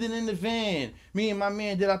knows Lyndon in the van. Me and my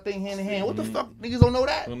man did our thing hand in hand. What the fuck? Niggas don't know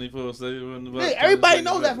that? Yeah, everybody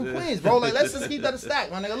knows that from Queens, bro. Like, let's just keep that a stack,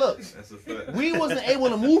 my nigga. Look, we wasn't able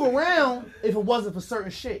to move around if it wasn't for certain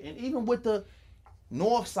shit. And even with the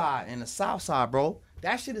North Side and the South Side, bro.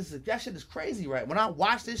 That shit is crazy, right? When I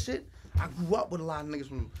watch this shit, I grew up with a lot of niggas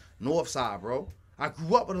from North Side, bro. I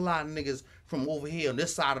grew up with a lot of niggas from over here on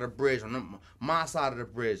this side of the bridge, on my side of the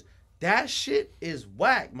bridge. That shit is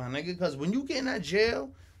whack, my nigga. Because when you get in that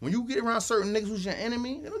jail, when you get around certain niggas who's your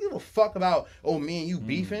enemy, they don't give a fuck about, oh, me and you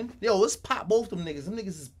beefing. Yo, let's pop both them niggas. Them niggas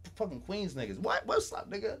is fucking Queens niggas. What? What's up,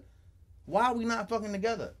 nigga? Why are we not fucking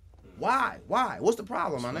together? Why? What's the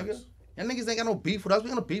problem, my nigga? Y'all niggas ain't got no beef with us. We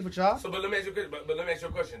got no beef with y'all. So, but let me ask you a question. But let me ask you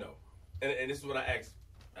a question though, and this is what I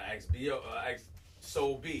asked B.O. I asked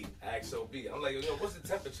Soul B. I'm like, what's the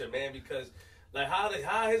temperature, man? Because like, how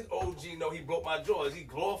his OG know he broke my jaw? Is he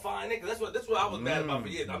glorifying it? Cause that's what I was mad about for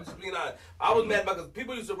years. I'm just being honest. I was mad about because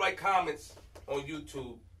people used to write comments on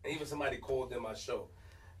YouTube, and even somebody called in my show.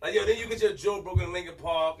 Like, yo, then you get your Joe broken in Lincoln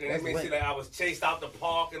Park, and they may say like I was chased out the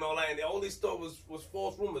park and all that, and the only stuff was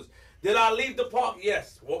false rumors. Did I leave the park?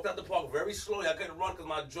 Yes. Walked out the park very slowly. I couldn't run because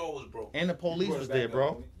my jaw was broke. And the police was there,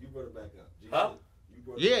 bro. You brought it back up. Huh?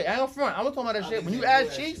 Yeah, I ain't front. I was talking about that shit. When you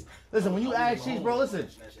ask Cheeks, listen, when you ask Cheeks, bro, listen.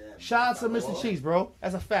 Shout out to Mr. Cheeks, bro.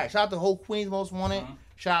 That's a fact. Shout out to the whole Queens Most Wanted.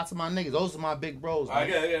 Shout out to my niggas. Those are my big bros, man.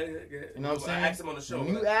 Yeah. You know what I'm saying? I asked him on the show.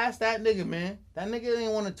 When you ask that nigga, man, that nigga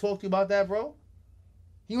ain't want to talk to you about that, bro.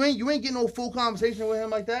 You ain't getting no full conversation with him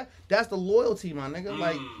like that. That's the loyalty, my nigga.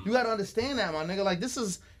 Like, you gotta understand that, my nigga. Like, this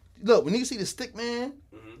is, look, when you see the stick, man,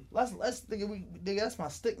 let's nigga, that's my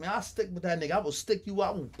stick, man. I'll stick with that nigga. I will stick you. I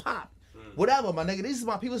will pop. Whatever, my nigga. These is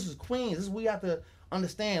my people. This is Queens. This is what we have to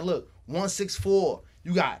understand. Look, 164.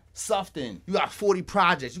 You got Sufton. You got 40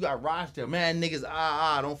 Projects. You got Rochdale. Man, niggas,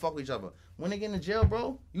 don't fuck with each other. When they get in jail,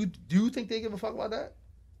 bro, do you think they give a fuck about that?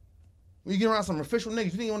 When you get around some official niggas,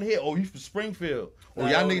 you think you want to hear, oh, you from Springfield. Or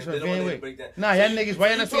y'all niggas from Van Wyck. Nah, y'all niggas, why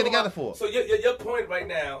y'all not staying together for? So your point right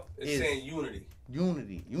now is saying unity.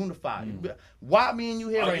 Unity, unified. Why me and you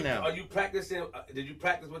here right now? Are you practicing? Did you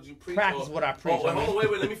practice what you preach? Practice what I preach.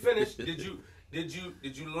 Wait, let me finish. Did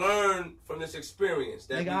you learn from this experience?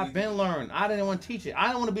 Nigga, I've been learned. I didn't want to teach it.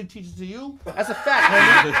 I don't want to be a teacher to you. That's a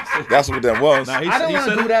fact, nigga. That's what that was. I don't want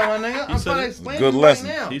to do that one, nigga. I'm trying to explain good it lesson.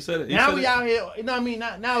 right now. He said it. Now we out here. You know what I mean?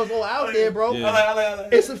 Now it's all out there, bro. Yeah. I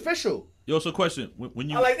like It's official. Yo, so question: when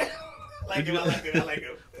you I like that. I like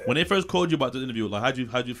it. when they first called you about the interview, like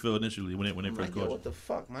how'd you feel initially when they first called you? What the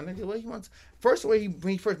fuck, my nigga? What he wants? First, when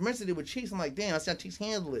he first mentioned it with Cheeks, I'm like, damn, I see how Cheeks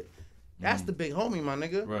handle it. That's the big homie, my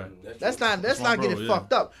nigga. Right. Let's not get it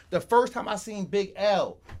fucked up. The first time I seen Big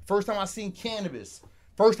L, first time I seen Cannabis,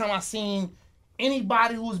 first time I seen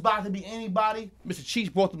anybody who was about to be anybody, Mr. Cheeks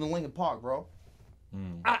brought them to Lincoln Park, bro.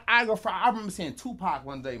 I remember seeing Tupac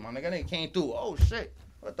one day, my nigga. They came through. Oh shit.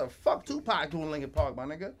 What the fuck Tupac doing in Lincoln Park, my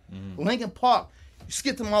nigga? Lincoln Park, you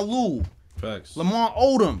skip to Malou. Facts. Lamar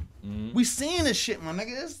Odom. We seeing this shit, my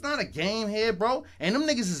nigga. It's not a game here, bro. And them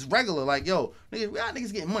niggas is regular. Like, yo, niggas, we got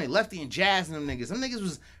niggas getting money. Lefty and Jazz and them niggas. Them niggas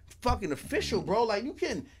was fucking official, bro. Like, you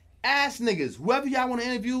can ask niggas. Whoever y'all want to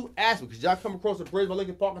interview, ask me. Because y'all come across the bridge by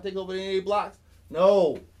Lincoln Park and take over the 88 blocks?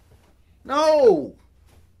 No.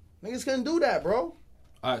 Niggas couldn't do that, bro.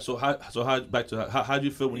 All right, so how'd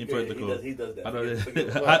you feel when you first the call? He does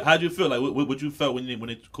that. How'd you feel? Like what you felt when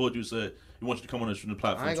they called you and said you want you to come on the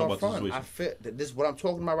platform I ain't and gonna talk about the front. situation? I felt this. What I'm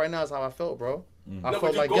talking about right now is how I felt, bro. I felt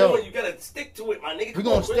but like, you gotta stick to it, my nigga. we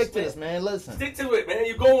gonna stick to this, man. Listen. Stick to it, man.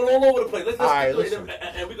 You're going all over the place. Let's All stick to it,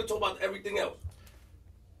 and we can talk about everything else.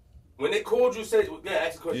 When they called you, said,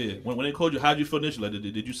 ask a question. Yeah, when they called you, how'd you feel initially? Like,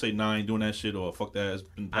 did you say, nah, I ain't doing that shit, or fuck that, it's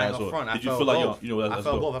been passed, or did you feel like, I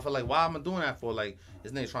felt both. I felt like, why am I doing that for? Like,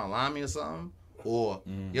 this nigga trying to lie me or something? Or,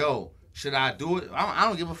 yo, should I do it? I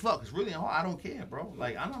don't give a fuck. It's really hard. I don't care, bro.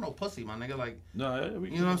 Like, I'm not no pussy, my nigga. Like, you know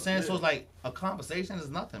what I'm saying? Yeah. So it's like, a conversation is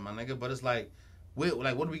nothing, my nigga. But it's like, what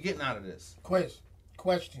are we getting out of this?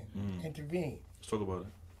 Question. Intervene. Let's talk about it.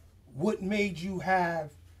 What made you have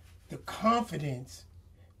the confidence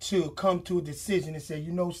to come to a decision and say,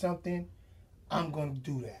 you know something, I'm going to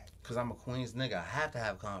do that? Because I'm a Queens nigga. I have to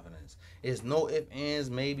have confidence. It's no ifs, ands,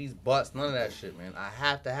 maybes, buts, none of that shit, man. I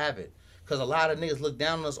have to have it. Because a lot of niggas look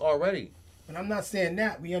down on us already. But I'm not saying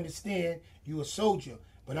that. We understand you a soldier.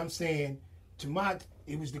 But I'm saying,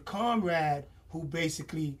 it was the comrade who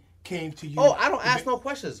basically came to you. Oh, I don't ask no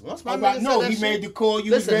questions. Once my nigga no, said that he shit, made the call.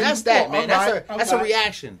 You listen, was that's that, man. That's a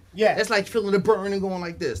reaction. Yeah. That's like feeling the burn and going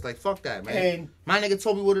like this. Like, fuck that, man. And my nigga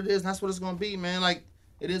told me what it is, and that's what it's going to be, man. Like,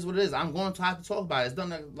 it is what it is. I'm going to have to talk about it. It's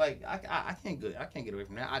done, like, I can't get away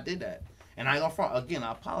from that. I did that. And I ain't gonna front. Again,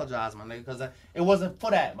 I apologize, my nigga, because it wasn't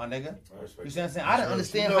for that, my nigga. You see what I'm saying? I didn't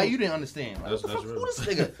understand how you didn't understand. Like, what the fuck, who this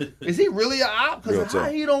nigga? Is he really an op? Because how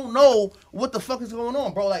he don't know what the fuck is going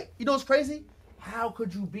on, bro? Like, you know what's crazy? How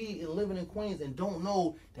could you be living in Queens and don't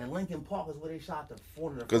know that Lincoln Park is where they shot the 4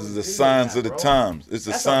 Because it's the signs of the times. It's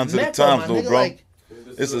the signs of the times, though, bro. Like,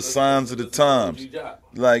 it's the signs of the times.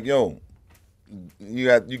 Like, yo, you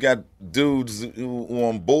got dudes who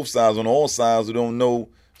on both sides, on all sides, who don't know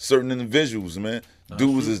certain individuals, man.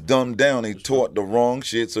 Dudes is dumbed down. They taught the wrong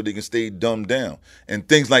shit so they can stay dumbed down. And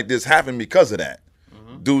things like this happen because of that.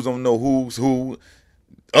 Dudes don't know who's who.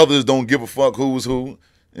 Others don't give a fuck who's who.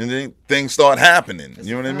 And then things start happening.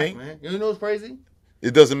 You know what I mean? Man. You know what's crazy?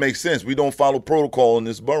 It doesn't make sense. We don't follow protocol in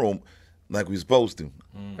this borough like we're supposed to.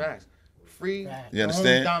 Facts. Free You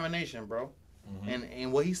understand? domination, bro.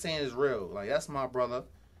 And what he's saying is real. Like, that's my brother.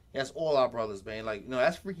 That's all our brothers, man. Like,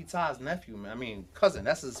 that's Freaky Todd's nephew, man. I mean, cousin.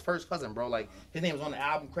 That's his first cousin, bro. Like, his name was on the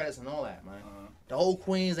album credits and all that, man. The whole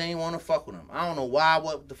Queens ain't want to fuck with him. I don't know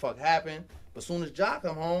what the fuck happened. But soon as Ja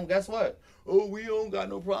come home, guess what? Oh, we don't got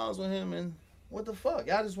no problems with him. And what the fuck?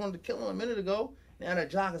 Y'all just wanted to kill him a minute ago. Now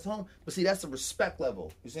that Ja is home. But see, that's the respect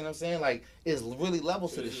level. You see what I'm saying? Like, it's really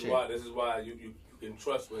levels to this shit. This is why you can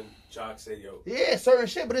trust when Ja say, yo. Yeah, certain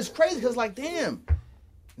shit. But it's crazy because, like, damn.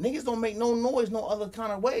 Niggas don't make no noise no other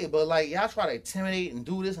kind of way. But, like, y'all try to intimidate and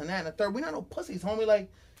do this and that and the third. We not no pussies, homie. Like,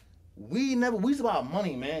 we's about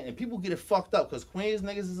money, man. And people get it fucked up because Queens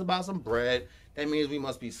niggas is about some bread. That means we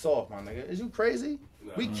must be soft, my nigga. Is you crazy?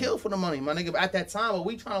 No. We kill for the money, my nigga. But at that time, but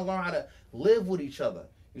we trying to learn how to live with each other.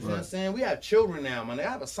 You see what I'm saying? We have children now, my nigga.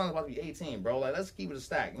 I have a son about to be 18, bro. Like, let's keep it a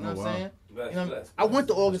stack. You know what I'm saying? I went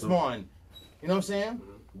to August Martin. You know what I'm saying?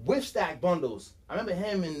 With Stack Bundles. I remember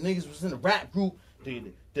him and niggas was in the rap group,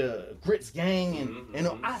 the Grits Gang, and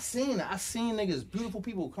I seen it. I seen niggas, beautiful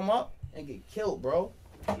people come up and get killed, bro.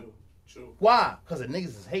 True. Why? Because the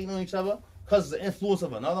niggas is hating on each other? Because of the influence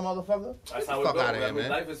of another motherfucker? That's how it goes, man.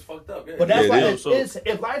 Life is fucked up. Yeah. But that's why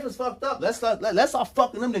if life is fucked up, let's start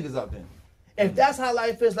fucking them niggas up then. If that's how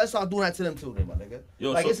life is, let's start doing that to them too then, my nigga.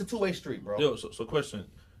 It's a two-way street, bro. So question.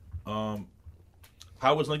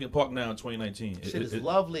 How is Lincoln Park now in 2019? Shit is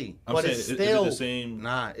lovely. But it's still the same.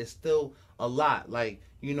 Nah, it's still a lot. Like,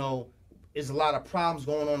 there's a lot of problems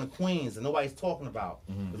going on in Queens that nobody's talking about.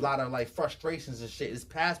 There's a lot of, like, frustrations and shit. It's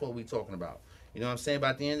past what we talking about. You know what I'm saying?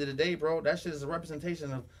 But at the end of the day, bro, that shit is a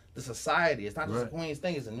representation of the society. It's not just a Queens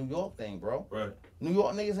thing. It's a New York thing, bro. Right. New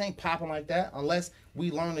York niggas ain't popping like that unless we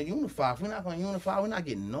learn to unify. If we're not going to unify, we're not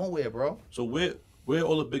getting nowhere, bro. So where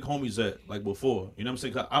all the big homies at, like before? You know what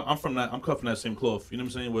I'm saying? I'm cut from that same cloth. You know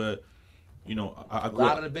what I'm saying? Where, I grew a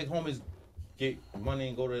lot of the big homies get money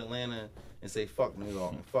and go to Atlanta and say, fuck New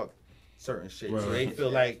York and fuck certain shit. Right. So they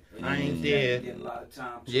feel like I ain't there. They get a lot of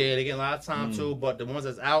time too. Yeah, they get a lot of time too. But the ones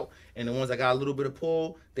that's out and the ones that got a little bit of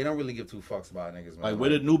pull, they don't really give two fucks about niggas, man. Like,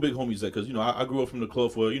 where the new big homies at? Because, I grew up from the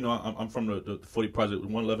club where, I'm from the 40 Project,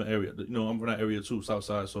 111 area. I'm from that area too, South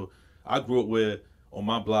Side. So I grew up where, on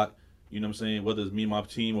my block, you know what I'm saying, whether it's me and my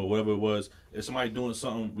team or whatever it was, if somebody doing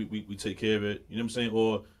something, we take care of it. You know what I'm saying?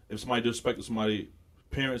 Or if somebody disrespected somebody,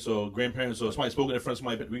 parents or grandparents or somebody spoken in front of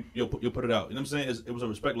somebody, you'll put it out. You know what I'm saying? It was a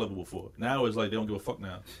respect level before. Now it's like they don't give a fuck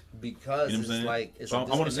now. Because it's like it's so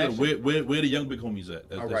I want to say where the young big homies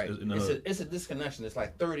at? All right. It's a disconnection. It's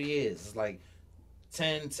like 30 years. It's like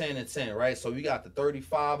 10, 10, and 10, right? So you got the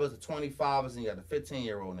 35ers, the 25ers, and you got the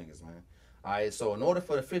 15-year-old niggas, man. All right, so in order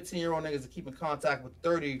for the 15-year-old niggas to keep in contact with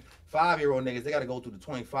 35-year-old niggas, they got to go through the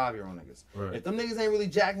 25-year-old niggas. Right. If them niggas ain't really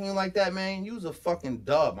jacking you like that, man, you's a fucking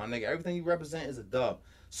dub, my nigga. Everything you represent is a dub.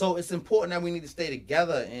 So it's important that we need to stay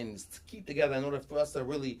together and keep together in order for us to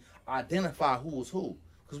really identify who is who.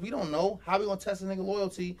 Because we don't know how we going to test a nigga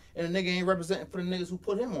loyalty and a nigga ain't representing for the niggas who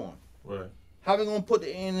put him on. Right. How we going to put the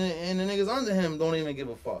niggas under him don't even give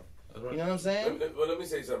a fuck. Right. You know what I'm saying? Let me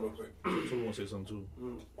say something real quick. Someone want to say something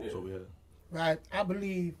too. Yeah. So we had. Right. I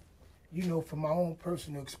believe, from my own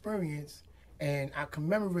personal experience, and I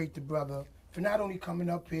commemorate the brother for not only coming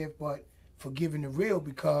up here, but for giving the real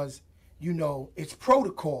because, it's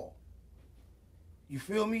protocol. You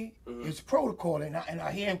feel me? Mm-hmm. It's protocol, and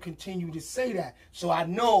I hear him continue to say that. So I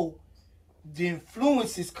know the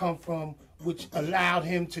influences come from which allowed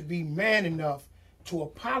him to be man enough to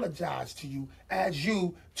apologize to you, as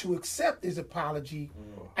you to accept his apology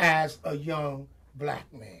as a young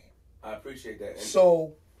black man. I appreciate that.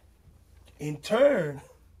 So, in turn,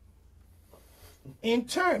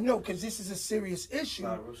 no, because this is a serious issue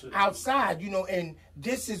outside, and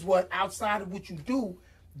this is what, outside of what you do,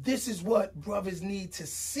 this is what brothers need to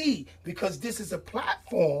see, because this is a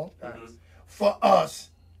platform for us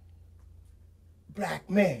black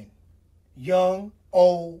men, young,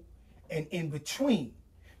 old, and in between,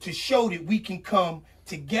 to show that we can come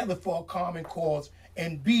together for a common cause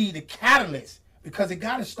and be the catalyst. Because it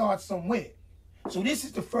got to start somewhere. So this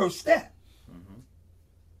is the first step.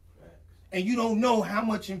 And you don't know how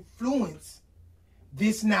much influence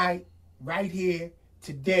this night, right here,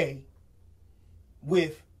 today,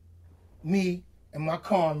 with me and my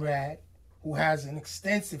comrade, who has an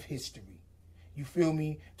extensive history, you feel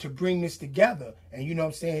me, to bring this together. And you know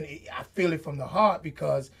what I'm saying? I feel it from the heart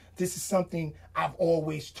because this is something I've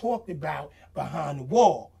always talked about behind the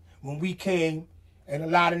wall. When we came, and a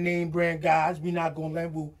lot of name brand guys, we not gonna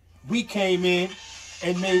let you, we came in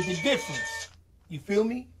and made the difference. You feel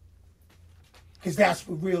me? Because that's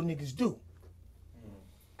what real niggas do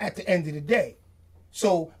at the end of the day.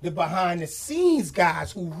 So the behind the scenes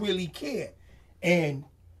guys who really care. And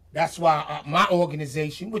that's why my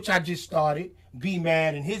organization, which I just started, Be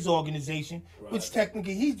Mad and his organization, which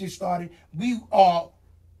technically he just started, we are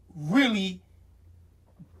really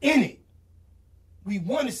in it. We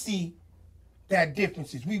want to see that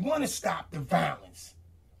differences. We want to stop the violence.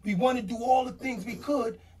 We want to do all the things we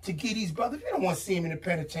could to get these brothers. We don't want to see them in the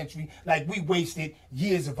penitentiary like we wasted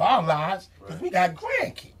years of our lives because we got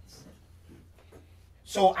grandkids.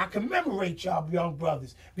 So I commemorate y'all young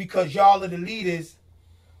brothers because y'all are the leaders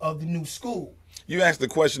of the new school. You asked the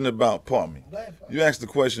question about, pardon me. You asked the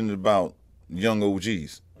question about young OGs.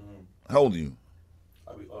 Mm-hmm. How old are you?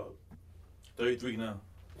 I'll be 33 now.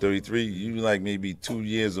 33. You like maybe 2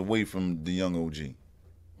 years away from the young OG.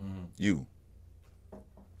 Mm-hmm. You.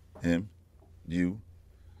 Him. You.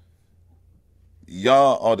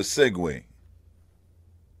 Y'all are the segue.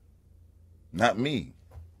 Not me.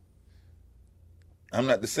 I'm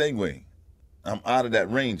not the segue. I'm out of that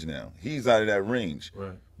range now. He's out of that range.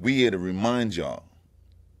 Right. We here to remind y'all.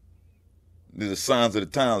 There's the signs of the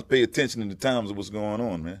times. Pay attention to the times of what's going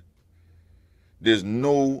on, man. There's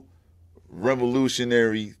no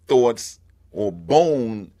revolutionary thoughts or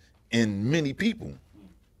bone in many people,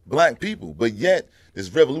 black people, but yet there's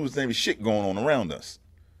revolutionary shit going on around us.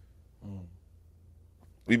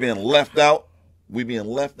 We being left out. We being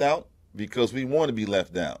left out because we want to be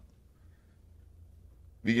left out.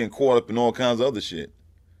 We getting caught up in all kinds of other shit,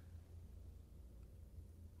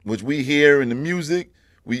 which we hear in the music.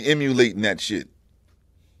 We emulating that shit.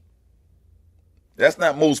 That's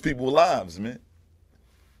not most people's lives, man.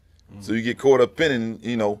 So you get caught up in it, and,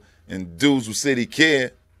 you know, and dudes who say they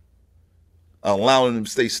care, allowing them to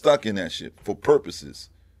stay stuck in that shit for purposes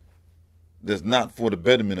that's not for the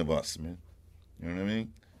betterment of us, man. You know what I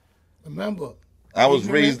mean? Remember, I was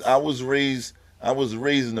raised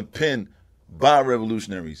in a pen by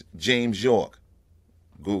revolutionaries. James York,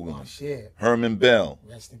 Google him. Shit. Herman Bell.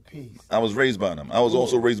 Rest in peace. I was raised by them. I was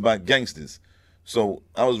also raised by gangsters. So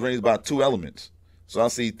I was raised by two elements. So I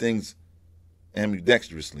see things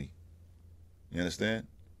ambidextrously. You understand?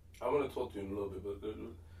 I want to talk to you in a little bit, but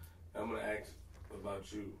I'm going to ask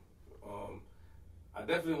about you. I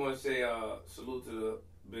definitely want to say salute to the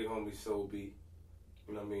big homie Soul B.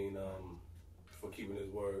 You know what I mean? For keeping his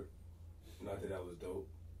word. You know, I think that was dope.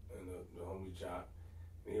 And the homie Jock.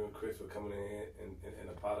 And even Chris for coming in and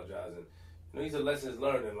apologizing. You know, these are lessons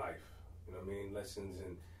learned in life. You know what I mean? Lessons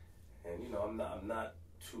and you know, I'm not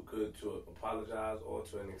too good to apologize or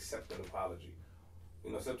to accept an apology.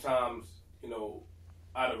 You know, sometimes, you know,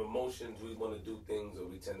 out of emotions we want to do things or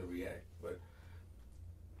we tend to react. But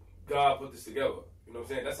God put this together. You know what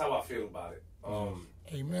I'm saying? That's how I feel about it.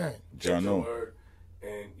 Amen. John, no.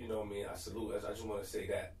 And you know what I mean, I salute. I just want to say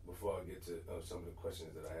that before I get to some of the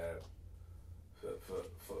questions that I have for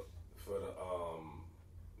the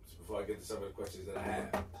before I get to some of the questions that I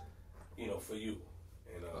have, you know, for you.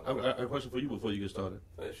 And I have a question for you before you get started.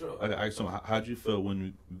 Sure. I asked him, how'd you feel when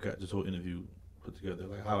you got this whole interview put together?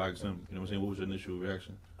 Like, how I asked him, you know what I'm saying? What was your initial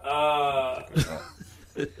reaction?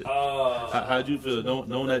 How'd you feel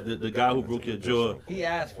knowing that the guy who broke your jaw? He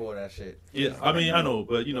asked for that shit. Yeah, I mean, I know,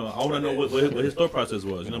 but you know, I want to know what his thought process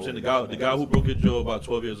was. You know what I'm saying? The guy who broke your jaw about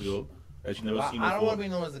 12 years ago, that you never seen before. I don't want to be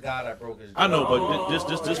known as the guy that broke his jaw. I know, but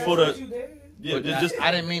just for the. Yeah,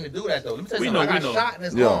 I didn't mean to do that though. Let me tell you we something. know, I got shot in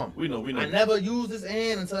this Yeah. arm. We know. I never used this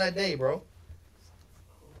end until that day, bro.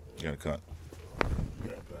 You got to cut.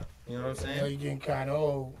 You know what I'm Now saying? you getting kind of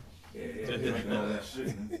old. No,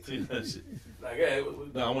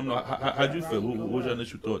 I want to know how'd you feel? What was your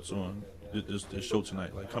initial thoughts on this show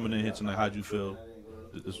tonight? Like coming in here tonight, how'd you feel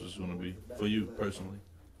that this was going to be for you personally?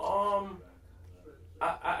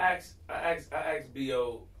 I asked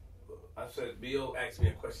B.O. I said, B.O. asked me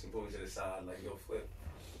a question, put me to the side, like, yo, Flip,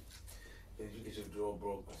 did you get your jaw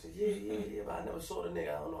broke? I said, yeah, but I never saw the nigga.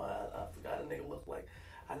 I don't know. I forgot the nigga looked like.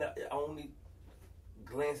 I only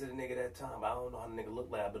glanced at the nigga that time. I don't know how the nigga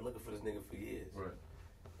looked like. I've been looking for this nigga for years. Right.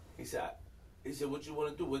 He said, what you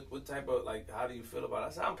want to do? What type of, like, how do you feel about it? I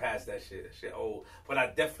said, I'm past that shit. That shit old. But I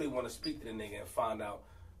definitely want to speak to the nigga and find out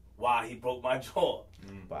why he broke my jaw.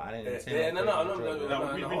 But I didn't Yeah, no.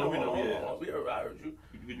 We know, yeah. We heard, I heard you.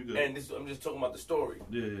 You good. And this, I'm just talking about the story.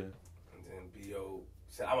 Yeah. And then B.O.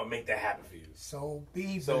 said, I'm going to make that happen for you. So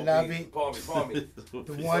be, So beloved. Pardon me.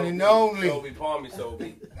 The one and only. So be, pardon me, so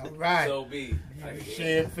be. All right. So be.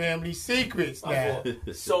 Shared family secrets now.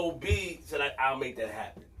 So B said, I'll make that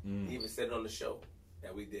happen. He even said it on the show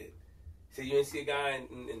that we did. He said, you ain't see a guy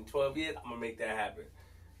in 12 years? I'm going to make that happen.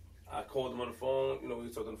 I called him on the phone. You know, we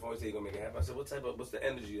talked on the phone. He said, you're going to make it happen. I said, what's the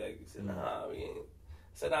energy like? He said, nah, we ain't.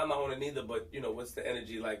 I said, I'm not on it neither, but, you know, what's the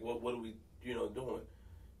energy like? What are we, you know, doing? You know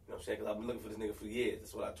what I'm saying? Because I've been looking for this nigga for years.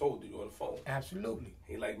 That's what I told you on the phone. Absolutely.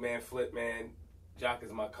 He like, man, Flip, man, Jock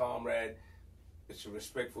is my comrade. It's a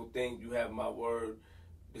respectful thing. You have my word.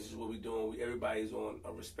 This is what we're doing. Everybody's on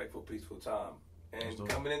a respectful, peaceful time. And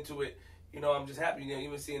coming into it, you know, I'm just happy. You know,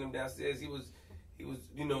 even seeing him downstairs, he was,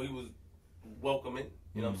 you know, he was welcoming.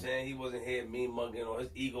 You know what I'm saying? He wasn't here mean mugging or his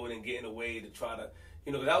ego didn't get in the way to try to,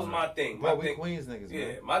 you know, that was my thing. Bro, we Queens niggas, man.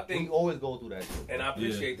 Yeah, my thing. We always go through that shit. And I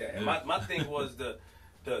appreciate that. And my thing was the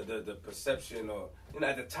perception, or, you know,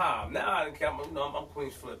 at the time. Now I didn't care. You know, I'm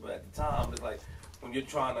Queens Flip, but at the time it's like when you're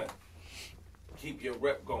trying to keep your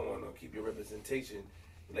rep going or keep your representation,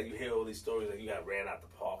 like you hear all these stories like you got ran out the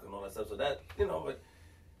park and all that stuff. So that, you know, but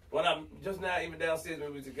when I'm just now even downstairs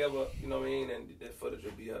when we were together, you know what I mean, and that footage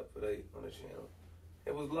will be up for on the channel.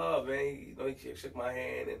 It was love, man. He shook my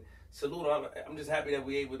hand and salute. I'm just happy that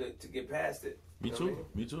we able to get past it. Me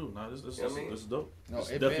too. Nah, this is dope. No, it's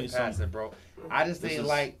it been past it, bro. I just didn't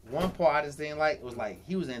like one part. I just didn't like was like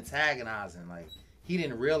he was antagonizing. Like he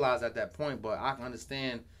didn't realize at that point, but I can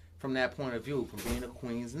understand from that point of view, from being a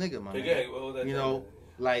Queens nigga, man. Yeah, well, you know,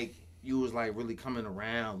 like you was like really coming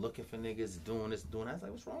around looking for niggas doing this, doing that. I was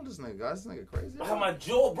like, what's wrong with this nigga? This nigga crazy. I have my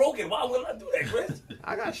jaw broken. Why wouldn't I do that, Chris?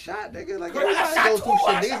 I got shot, nigga. Like I got shot too.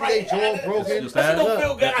 Niggas get their jaw broken. That don't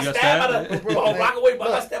feel good. I stabbed by the Rockaway, but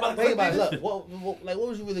I stabbed by the think about it. Look, what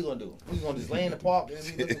was you really gonna do? You was gonna just lay in the park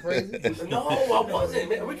and be looking crazy? No, I wasn't,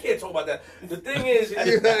 man. We can't talk about that. The thing is, you know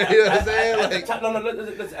what I'm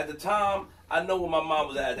saying? Listen, at the time, I know where my mom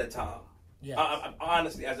was at that time. Yeah. I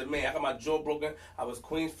honestly, as a man, I got my jaw broken. I was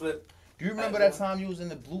Queens Flip. Do you remember that time you was in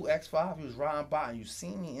the blue X5? You was riding by and you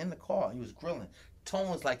seen me in the car and you was grilling. Tone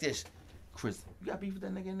was like this. Chris, you got beef with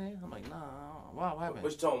that nigga in there? I'm like, nah. Wow, what happened?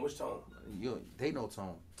 Which Tone? They know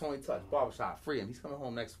Tone. Tony Touch, barbershop, free him. He's coming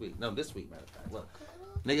home next week. No, this week, matter of fact. Look.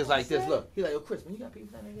 Niggas like this. Look. He's like, yo, Chris, man, you got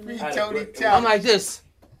beef with that nigga in there? Tony Touch. I'm like this.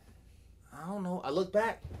 I don't know. I look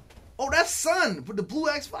back. Oh, that's Son with the blue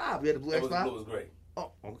X5. You had the blue X5? Blue was great. Oh,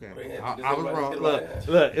 okay. Yeah, I was wrong.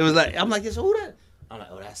 Look. It was like, I'm like, this, who that? I'm like,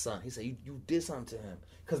 oh, that's Son. He said, you did something to him.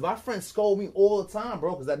 Because my friends scold me all the time,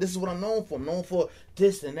 bro. Because this is what I'm known for. I'm known for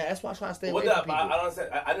this and that. That's why I try to stay away from people.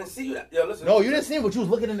 I didn't see you. Yo, listen. No, you didn't see him, but you was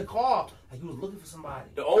looking in the car. Like you was looking for somebody.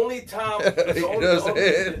 The only time,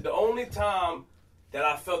 the only time that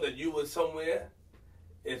I felt that you was somewhere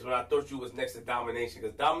is when I thought you was next to Domination.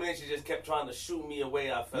 Because Domination just kept trying to shoot me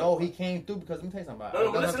away. I felt. No, he came through because let me tell you something about it.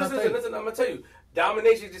 No, listen. I'm going to tell you.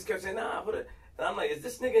 Domination just kept saying, nah, put it. And I'm like, is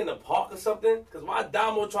this nigga in the park or something? Because why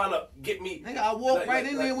Damo trying to get me? Nigga, I walked right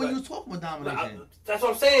in there when you was talking with Domination. That's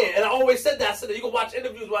what I'm saying. And I always said that. I said that. You can watch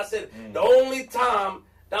interviews where I said the only time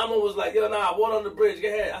Damo was like, yo, nah, I walked on the bridge. Go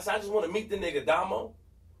ahead. I said, I just want to meet the nigga, Damo.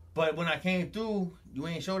 But when I came through, you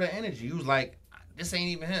ain't show that energy. You was like, this ain't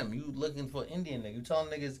even him. You looking for Indian nigga. You telling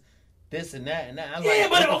niggas this and that and that. I'm yeah,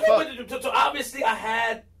 like, but so obviously I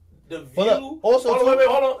had the view. Hold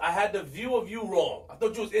on. I had the view of you wrong. I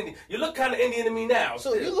thought you was Indian. You look kind of Indian to me now.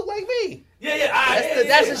 So you look like me. Yeah.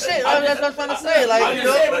 That's the shit. That's what I'm trying to say. Like, I'm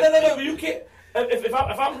just saying, but no, you can't. If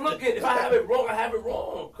I'm looking, if I have it wrong, I have it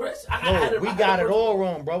wrong, Chris. We got it all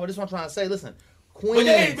wrong, bro. But this is what I'm trying to say. Listen,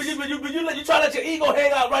 Queens. But you try to let your ego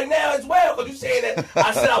hang out right now as well, because you saying that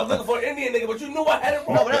I said I was looking for an Indian nigga, but you knew I had it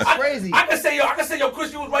wrong. No, but that's crazy. I can say yo,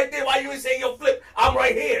 Chris, you was right there. Why you ain't saying yo, Flip? I'm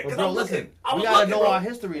right here. But bro, listen, we gotta know our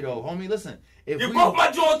history though, homie. Listen. You broke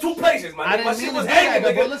my jaw in 2 places, man. My shit was hanging,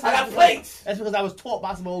 nigga. I got plates. That's because I was taught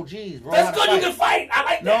by some OGs, bro. That's good. You can fight. I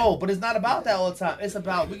like that. No, but it's not about that all the time. It's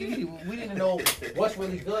about we didn't know what's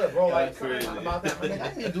really good, bro. Like it's not about that. Man.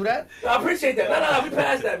 I didn't do that. I appreciate that. No. We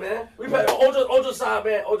passed that, man. We passed Ojo side,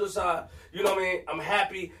 man. Ojo side. You know what I mean? I'm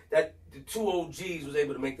happy that the 2 OGs was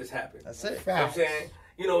able to make this happen. That's it. You know what I'm saying?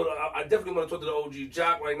 You know, I definitely want to talk to the OG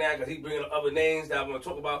Jock right now because he's bringing up other names that I want to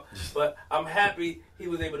talk about. But I'm happy he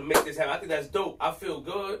was able to make this happen. I think that's dope. I feel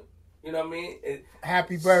good. You know what I mean?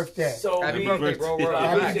 Happy birthday. So happy birthday, bro.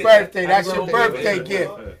 Happy birthday. That's your birthday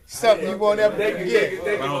gift. Something you won't ever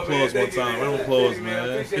forget. Round of applause one time. Round of applause, man.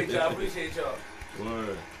 I appreciate y'all.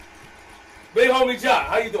 Word. Big homie Jock,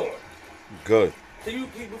 how you doing? Good. Can you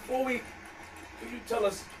tell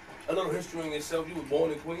us a little history on yourself. You were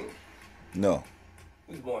born in Queens? No,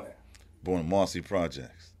 Who was born at? born in Marcy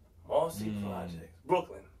Projects. Marcy Projects.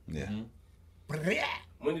 Brooklyn. Yeah.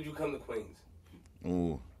 When did you come to Queens?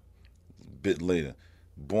 Ooh, a bit later.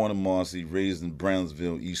 Born in Marcy, raised in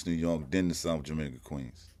Brownsville, East New York, then to South Jamaica,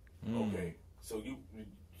 Queens. Okay. So you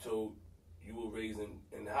were raised in,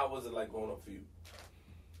 and how was it like growing up for you?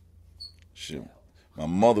 Shit. My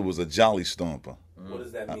mother was a jolly stomper. What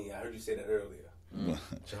does that mean? I heard you say that earlier.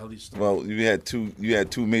 Jolly Stomp. Well, you had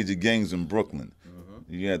two major gangs in Brooklyn.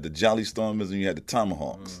 You had the Jolly Stormers and you had the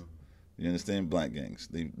Tomahawks. You understand? Black gangs.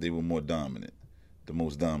 They were more dominant, the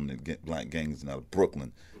most dominant black gangs out of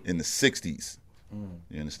Brooklyn in the '60s.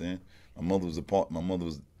 You understand? My mother was a part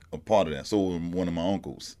of that. So were one of my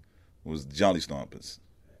uncles was Jolly Stompers.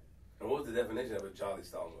 And what was the definition of a Jolly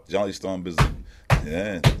Stomper? Jolly Stompers,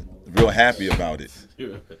 yeah, real happy about it.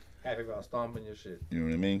 Happy about stomping your shit. You know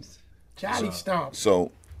what I mean? Jolly Stomp.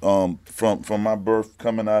 So, from my birth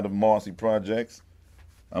coming out of Marcy Projects,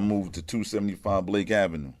 I moved to 275 Blake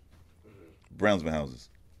Avenue, Brownsville houses.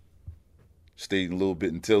 Stayed a little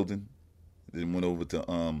bit in Tilden, then went over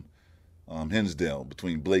to Hinsdale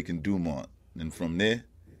between Blake and Dumont, and from there,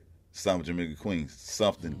 South Jamaica, Queens,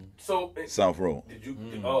 Sufton, So South Road. did you?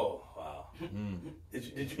 Oh wow.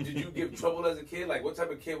 Did you give trouble as a kid? Like what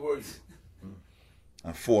type of kid were you?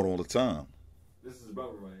 I fought all the time. This is his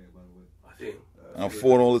brother right here, by the way. I think. I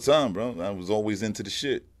fought all the time, bro. I was always into the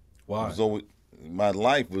shit. Why? I was always, my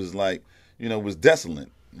life was like, was desolate.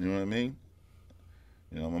 You know what I mean?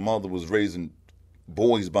 My mother was raising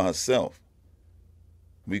boys by herself.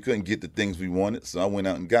 We couldn't get the things we wanted, so I went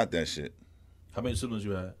out and got that shit. How many siblings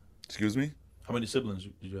you had? Excuse me? How many siblings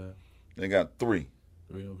did you have? They got 3.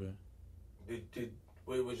 3, okay.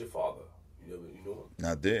 Where was your father? You know him?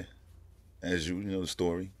 Not there. As you know the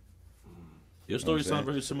story. Your story sounds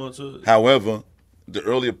very similar to. However, the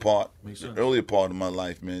earlier part Makes sense. of my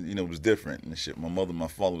life, man, was different and shit. My mother and my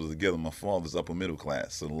father was together. My father's upper middle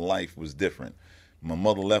class, so life was different. My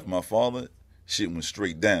mother left my father, shit went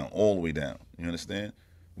straight down, all the way down. You understand?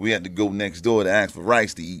 We had to go next door to ask for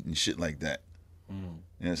rice to eat and shit like that. You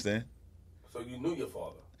understand? So you knew your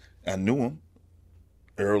father? I knew him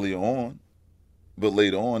earlier on, but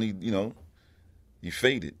later on, he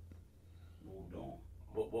faded. Moved on.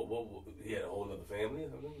 What he had a whole other family or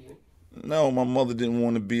something? No, my mother didn't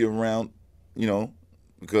want to be around,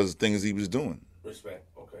 because of things he was doing. Respect.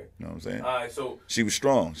 Okay. You know what I'm saying? All right. So. She was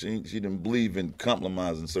strong. She didn't believe in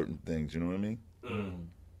compromising certain things. You know what I mean?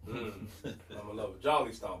 I'm a lover.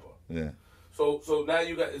 Jolly Stomper. Yeah. So now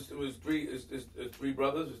you got it was 3. It's 3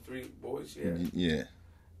 brothers. It's 3 boys. Yeah. Yeah.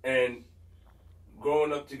 And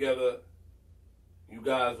growing up together, you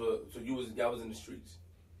guys were y'all was in the streets.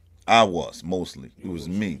 I was mostly. It was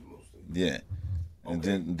me. Mostly. Yeah. And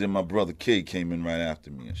Okay. then my brother K came in right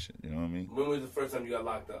after me and shit. You know what I mean? When was the first time you got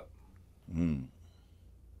locked up?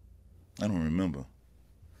 I don't remember.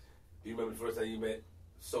 Do you remember the first time you met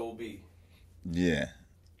Soul B? Yeah.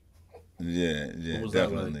 Yeah. What was that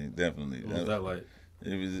Definitely. What was that like?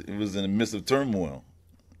 It was in the midst of turmoil.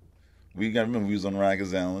 We got to remember we was on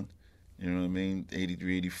Rikers Island. You know what I mean?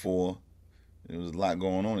 83, 84. There was a lot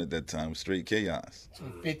going on at that time. It was straight chaos. So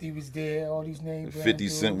 50 was there, all these names. 50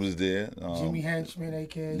 Cent was there. Jimmy Henchman,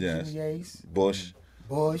 a.k.a. yes. Jimmy Ace. Bush.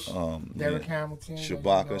 Derek Hamilton.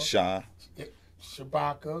 Shabaka, Shah.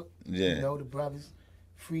 Shabaka. Yeah. The brothers.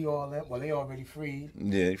 Free all them. Well, they already freed.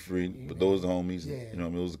 Yeah, they free. But those are homies. Yeah. You know what I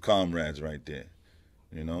mean? Those are comrades right there.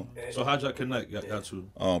 You know? So how'd y'all connect? Y'all two?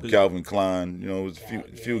 Calvin Klein, it was a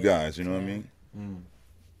few guys, you know what I mean?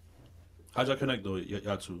 How'd y'all connect though?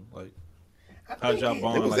 Y'all two? Like, how'd y'all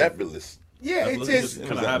bond? It was like, effortless. Yeah, it just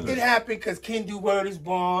kind of happened. It happened because Kendu Word is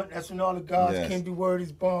born. That's when all the guys, Yes. Kendu Word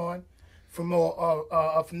is born from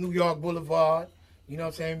New York Boulevard. You know what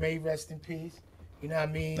I'm saying? May he rest in peace. You know what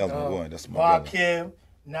I mean? That's my boy. That's my Bob brother. Kim,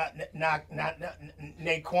 not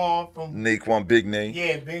Naquan from Naquan Big Nate.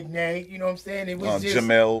 Yeah, Big Nate. You know what I'm saying? It was just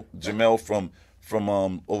Jamel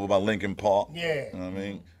from over by Lincoln Park. Yeah. You know what I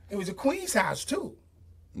mean? It was a Queens house too.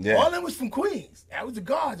 Yeah. All of them was from Queens. That was the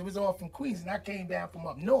guards. It was all from Queens, and I came down from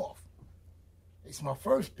up north. It's my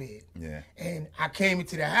first bid. Yeah. And I came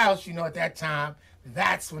into the house, at that time,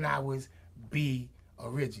 that's when I was B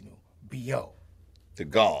original, B.O. The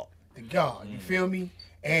God. The God, you feel me?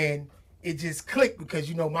 And it just clicked because,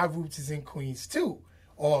 my roots is in Queens too.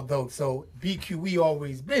 So BQE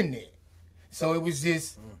always been there. So it was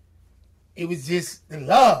just the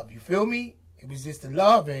love, you feel me? It was just the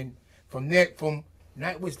love. And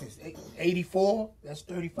what's this, 84? That's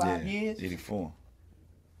 35 years. 84.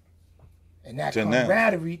 And that To now.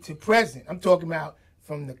 camaraderie to present. I'm talking about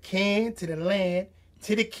from the can to the land,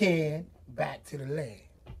 to the can, back to the land.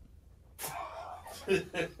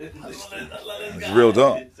 It's real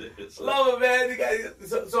talk. Love it, man.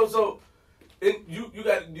 You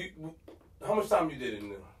got how much time you did in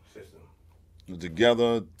the system?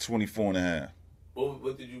 Together, 24 and a half.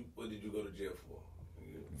 What did you go to jail for?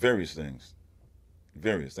 Various things.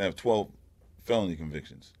 Various. I have 12 felony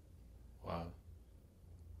convictions. Wow.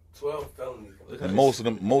 12 felony convictions. And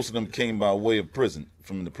most of them came by way of prison,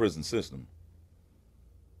 from the prison system.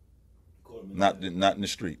 Not in the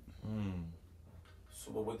street.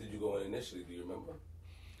 So, but what did you go in initially? Do you remember?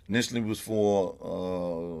 Initially, it was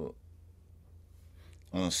for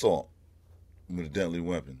an assault with a deadly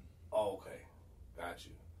weapon. Oh, okay, got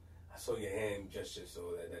you. I saw your hand gesture,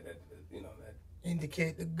 so that you know that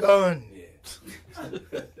indicate the gun. Yeah. And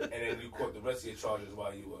then you caught the rest of your charges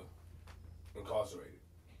while you were incarcerated.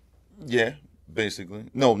 Yeah, basically.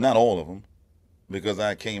 No, not all of them, because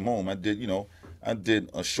I came home. I did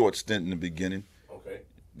a short stint in the beginning. Okay.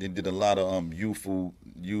 They did a lot of youthful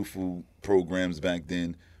programs back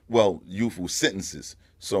then. Well, youthful sentences.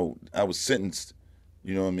 So I was sentenced,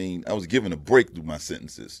 you know what I mean? I was given a break through my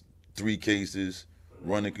sentences. 3 cases,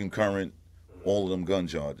 running concurrent, all of them gun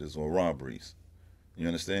charges or robberies. You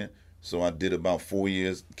understand? So I did about 4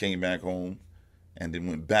 years, came back home, and then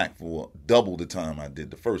went back for double the time I did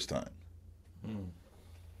the first time.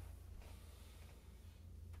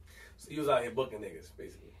 So you was out here booking niggas,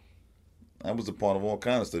 basically. I was a part of all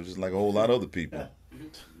kinds of stuff, just like a whole lot of other people.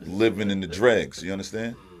 Living in the dregs, you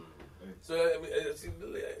understand? So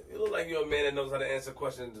you look like you're a man that knows how to answer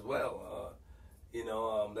questions as well.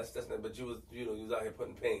 That's not. But you was out here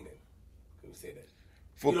putting pain in. Can we say that?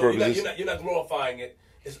 For purposes. You're not glorifying it.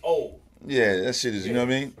 It's old. Yeah, that shit is. You know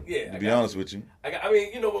what I mean? Yeah. To be honest with you.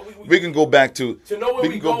 We can go back to. To know where we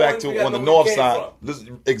can go back to on the north side.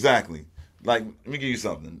 From. Exactly. Like, let me give you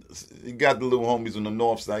something. You got the little homies on the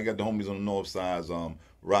north side. You got the homies on the north side.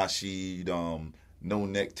 Rashid, No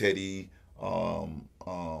Neck Teddy. What's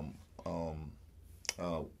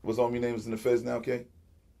all my names in the feds now, Kay?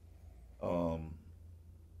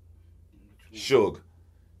 Suge,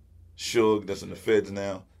 that's in the feds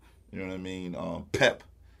now. You know what I mean? Pep.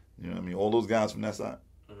 You know what I mean? All those guys from that side.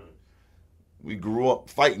 Mm-hmm. We grew up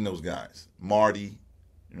fighting those guys. Marty.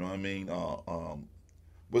 You know what I mean?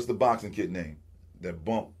 What's the boxing kid name that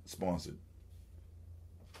Bump sponsored?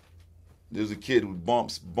 There's a kid who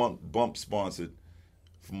Bump sponsored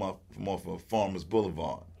from off of Farmers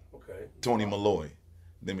Boulevard. Okay. Tony Malloy.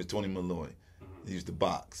 His name is Tony Malloy. Mm-hmm. He used to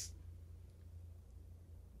box.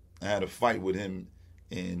 I had a fight with him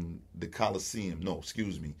in the Coliseum. No,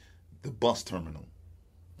 excuse me, the bus terminal.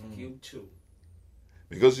 You too.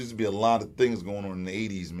 Because there used to be a lot of things going on in the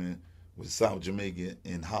 80s, man, with South Jamaica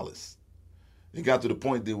and Hollis. It got to the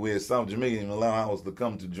point that where South Jamaica didn't allow Hollis to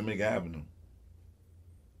come to Jamaica Avenue.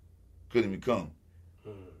 Couldn't even come.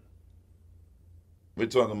 We're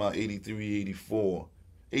talking about 83, 84,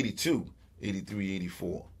 82, 83,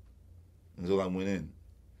 84. Until I went in.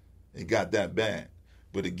 It got that bad.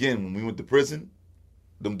 But again, when we went to prison,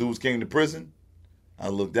 them dudes came to prison, I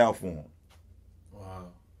looked out for them. Wow.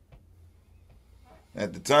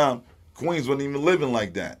 At the time, Queens wasn't even living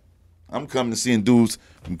like that. I'm coming to seeing dudes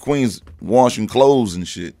from Queens washing clothes and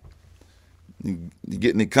shit. You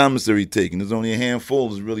getting the commissary taken. There's only a handful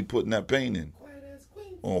that's really putting that pain in.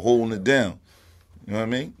 Or holding it down. You know what I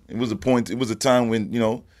mean? It was a time when,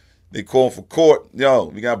 they called for court. Yo,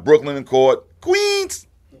 we got Brooklyn in court. Queens!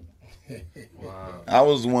 Wow. I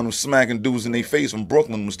was the one who was smacking dudes in their face from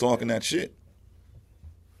Brooklyn, was talking that shit.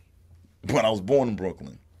 But I was born in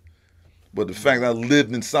Brooklyn. But the fact that I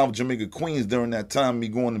lived in South Jamaica, Queens during that time, me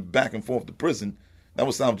going back and forth to prison, that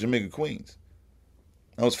was South Jamaica, Queens.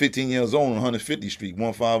 I was 15 years old on 150th Street,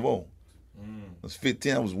 150. I was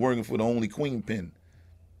 15. I was working for the only Queen Pen.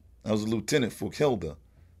 I was a lieutenant for Hilda,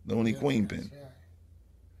 the only Queen Pen. Right.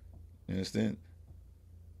 You understand?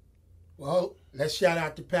 Well, let's shout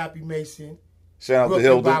out to Pappy Mason. Shout out Brooklyn to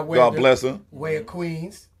Hilda. by God bless her. Way of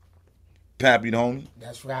Queens. Pappy, the homie.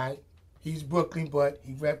 That's right. He's Brooklyn, but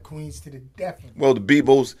he rep Queens to the death. Well, the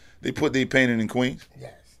Bebos, they put their painting in Queens.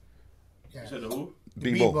 Yes. You said the who?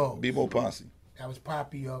 Bebo Posse. That was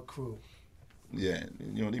Poppy crew. Yeah,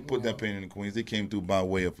 they put that painting in Queens. They came through by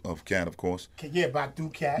way of Cat, of course. Yeah, by through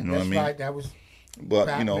Cat. You know That's what I mean? right. That was But,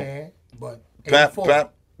 Pap, man. But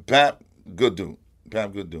Pap, good dude.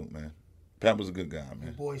 Pap, good dude, man. Pap was a good guy,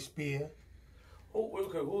 man. Boy Spear. Who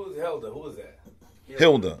is Hilda? Who is that?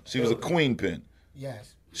 Hilda. She was a Queen Pen.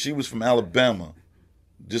 Yes. She was from Alabama,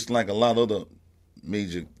 just like a lot of other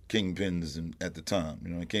major kingpins at the time.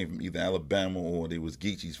 They came from either Alabama or they was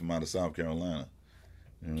Geechees from out of South Carolina.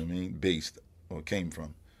 You know what I mean? Based or came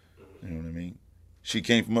from. You know what I mean? She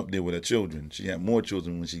came from up there with her children. She had more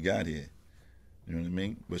children when she got here. You know what I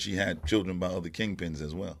mean? But she had children by other kingpins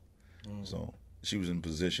as well. So she was in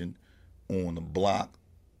position on the block.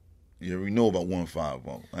 You already know about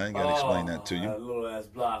 150. I ain't got to explain that to you. A little ass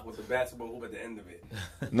block with the basketball hoop at the end of it.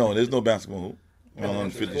 No, there's no basketball hoop on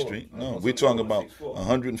 150th Street. No, we're talking about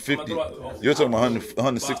 150. You're talking about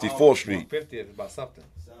 164th Street. 50 is about something.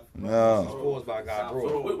 No. 4 is by God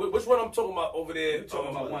Brewer. Which one I'm talking about over there? You're talking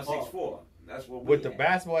about 164. That's what With the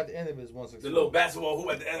basketball at the end of it is 164. The little basketball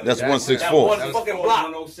hoop at the end of That's it. 164. That one fucking block.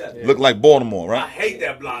 107. Look like Baltimore, I right? hate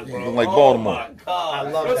that block, bro. Look like Baltimore. Oh my God. I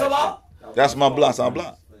love What's that a block? That's my block. That's our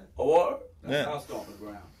block. A what? That's Yeah. our stomping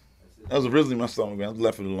ground. That's it. That was originally my stomping ground. I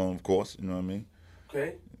left it alone, of course. You know what I mean?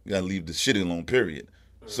 Okay. You gotta leave the shit alone, period.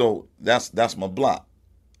 So that's my block.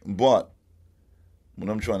 But what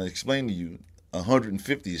I'm trying to explain to you,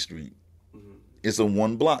 150th Street, it's a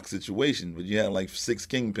one block situation, but you had like 6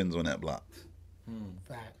 kingpins on that block.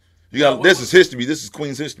 Fact. You got this is history. This is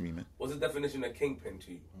Queen's history, man. What's the definition of kingpin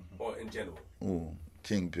to you, or in general? Oh,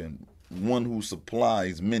 kingpin, one who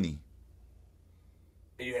supplies many,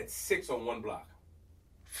 And you had 6 on one block.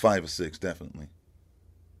 5 or 6 definitely.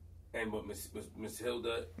 And what Miss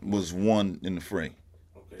Hilda? Was one in the fray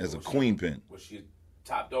Okay. as a was queen pin. Was she a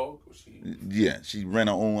top dog? Was she? Yeah, she ran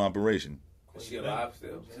her own operation. Is she alive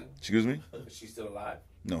still? Excuse me? Is she still alive?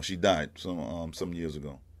 No, she died some years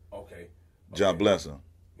ago. Okay. God bless her.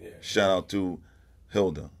 Yeah. Shout out to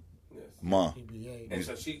Hilda, Yes. Ma. PBA. And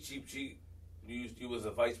so she you was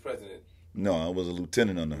a vice president, No, I was a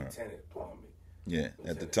lieutenant under her. lieutenant, pardon me. Yeah,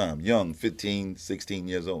 at the time. Young, 15, 16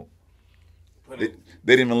 years old. Put They it,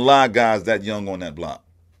 didn't even allow guys that young on that block.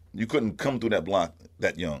 You couldn't come through that block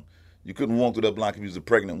that young. You couldn't walk through that block if you was a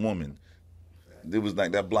pregnant woman. It was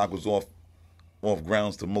like that block was off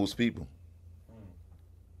grounds to most people.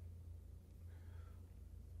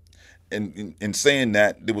 And in saying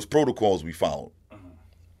that, there was protocols we followed.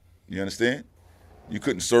 You understand? You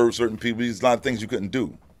couldn't serve certain people. There's a lot of things you couldn't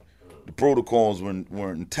do. The protocols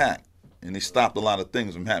were intact, and they stopped a lot of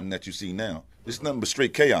things from happening that you see now. It's nothing but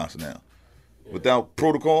straight chaos now. Without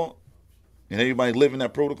protocol, and everybody living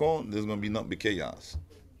that protocol, there's going to be nothing but chaos.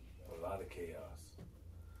 a lot of chaos.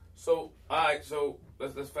 So, all right. So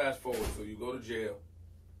let's fast forward. So you go to jail.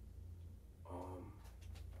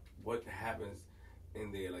 What happens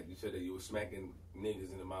in there? Like you said that you were smacking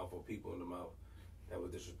niggas in the mouth or people in the mouth that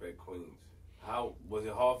would disrespect queens. How was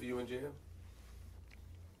it hard for you in jail?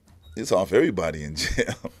 It's off everybody in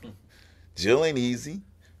jail. Jail ain't easy.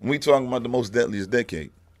 We talking about the most deadliest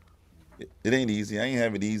decade. It ain't easy. I ain't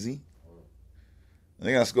have it easy.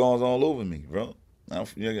 They got scars all over me, bro.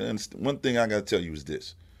 One thing I got to tell you is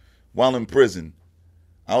this. While in prison,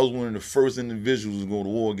 I was one of the first individuals to go to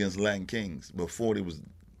war against Latin Kings before there was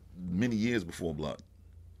many years before blood.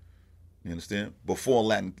 You understand? Before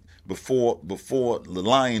the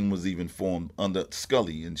Lion was even formed under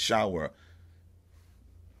Scully and Shower.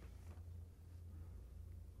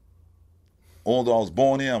 Although I was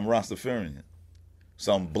born here, I'm Rastafarian.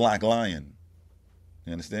 So I'm Black Lion.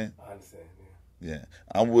 You understand? I understand. Yeah.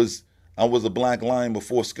 I was a Black Lion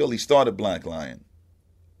before Scully started Black Lion.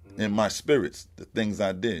 In my spirits, the things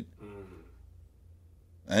I did.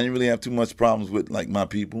 I didn't really have too much problems with like my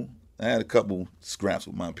people. I had a couple scraps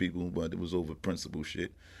with my people, but it was over principle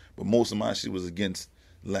shit. But most of my shit was against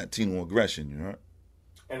Latino aggression, you heard?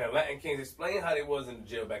 And the Latin Kings, explain how they was in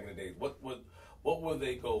jail back in the days. What were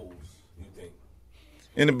their goals, you think?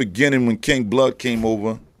 In the beginning, when King Blood came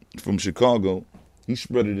over from Chicago, he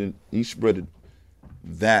spreaded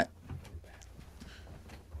that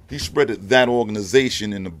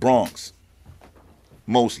organization in the Bronx,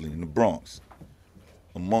 mostly in the Bronx,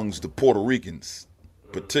 amongst the Puerto Ricans,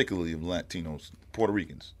 particularly of Latinos, Puerto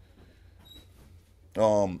Ricans.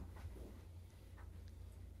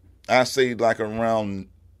 I say like around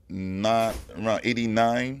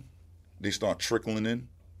 89, they start trickling in.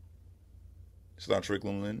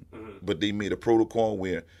 But they made a protocol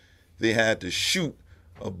where they had to shoot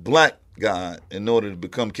a black guy in order to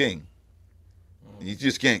become king. You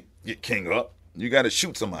just can't get king up. You got to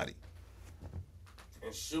shoot somebody.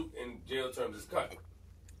 And shoot in jail terms is cut.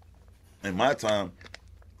 In my time,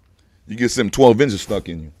 you get some 12 inches stuck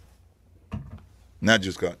in you. Not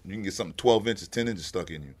just cut. You can get something 12 inches, 10 inches stuck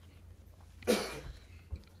in you.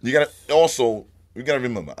 You got to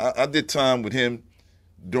remember, I did time with him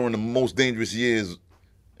during the most dangerous years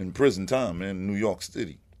in prison time, man, in New York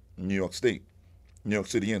City and state. The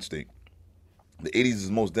 80s is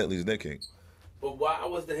the most deadliest decade. But why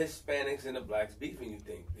was the Hispanics and the blacks beefing, you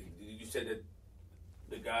think? You said that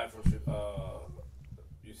the guy from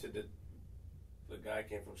the guy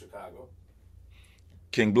came from Chicago.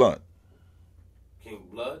 King Blood. King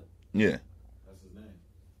Blood? Yeah. That's his name.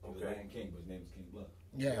 Okay. Latin King, but his name is King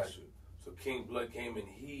Yes. Got you. So King Blood came and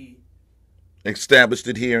he. Established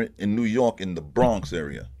it here in New York in the Bronx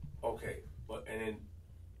area. Okay, but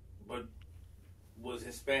was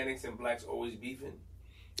Hispanics and blacks always beefing?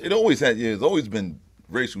 It always had. Yeah, it's always been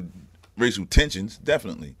racial tensions.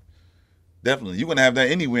 Definitely. You're gonna have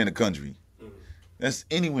that anywhere in the country. That's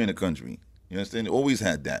anywhere in the country. You understand? It always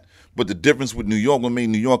had that. But the difference with New York, what made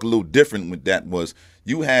New York a little different with that was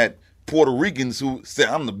you had Puerto Ricans who said,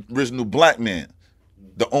 "I'm the original black man,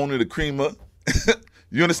 the owner of the creamer."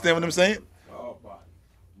 You understand what I'm saying?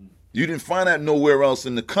 You didn't find that nowhere else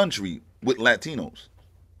in the country with Latinos.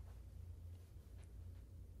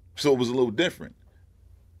 So it was a little different.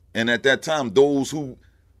 And at that time, those who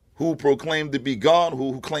proclaimed to be God,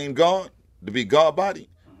 who claimed God, to be God body,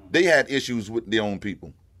 they had issues with their own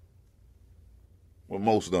people. Well,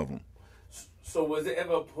 most of them. So was there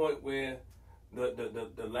ever a point where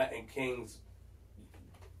the Latin kings,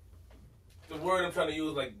 the word I'm trying to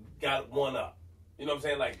use, like, got one up? You know what I'm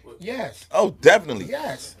saying? Like, yes. Oh, definitely.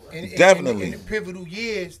 Yes. Definitely. In the pivotal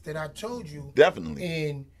years that I told you. Definitely.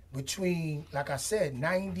 In between, like I said,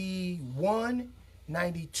 91,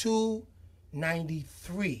 92,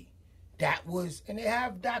 93. That was, and they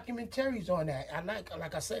have documentaries on that.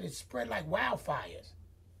 Like I said, it spread like wildfires,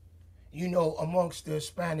 you know, amongst the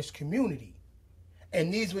Spanish community.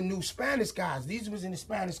 And these were new Spanish guys. These was in the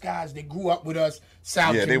Spanish guys that grew up with us,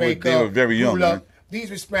 South Jamaica. They were very young. Man. These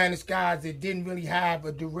were Spanish guys that didn't really have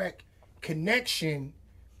a direct connection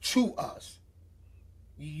to us.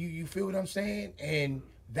 You feel what I'm saying? And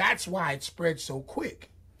that's why it spread so quick.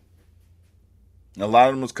 A lot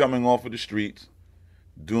of them was coming off of the streets,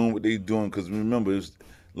 doing what they doing. Because remember,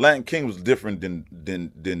 Latin King was different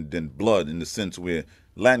than Blood in the sense where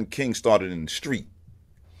Latin King started in the street.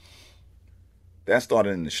 That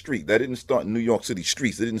started in the street. That didn't start in New York City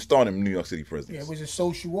streets. It didn't start in New York City prisons. Yeah, it was a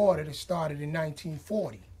social order that started in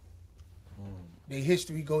 1940. Their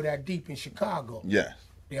history go that deep in Chicago. Yes.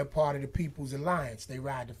 They're part of the People's Alliance. They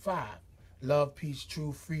ride the 5. Love, peace,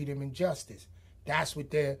 truth, freedom, and justice. That's what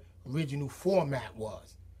their original format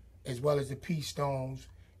was. As well as the Peace Stones,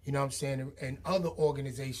 you know what I'm saying, and other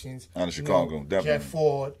organizations. Out of Chicago, definitely. Jeff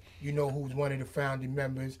Ford, you know, who's one of the founding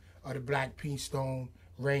members of the Black Peace Stone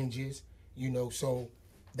Rangers. You know, so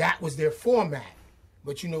that was their format.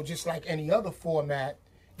 But, you know, just like any other format,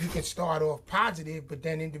 you can start off positive, but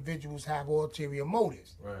then individuals have ulterior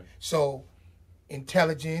motives. Right. So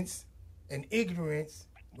intelligence and ignorance,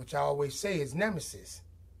 which I always say is nemesis.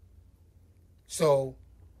 So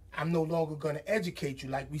I'm no longer going to educate you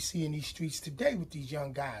like we see in these streets today with these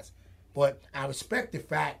young guys. But I respect the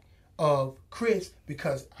fact of Chris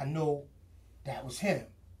because I know that was him.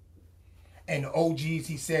 And the OGs,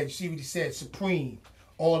 he said, see what he said, Supreme,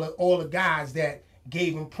 all the guys that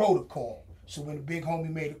gave him protocol. So when the big homie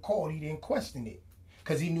made a call, he didn't question it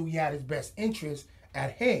because he knew he had his best interest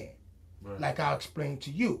at hand. Right. Like I explained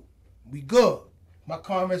to you. We good. My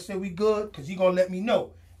comrade said we good because he going to let me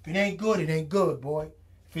know. If it ain't good, it ain't good, boy.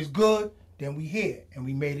 If it's good, then we here. And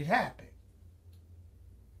we made it happen.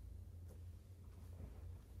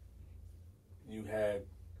 You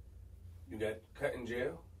got cut in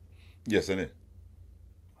jail? Yes, I did.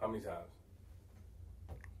 How many times?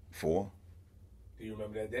 4. Do you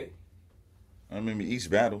remember that day? I remember each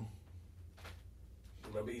battle. You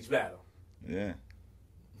remember each battle? Yeah.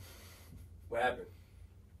 What happened?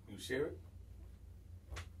 You share it?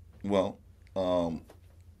 Well,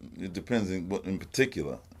 it depends on what in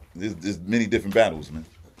particular. There's many different battles, man.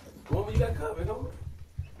 What when you got cut, man?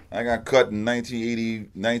 I got cut in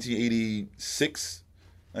 1986.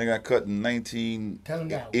 I got cut in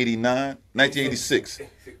 1989, 1986.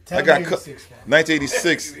 I got cut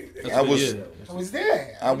 1986. I was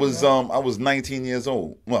there. I was 19 years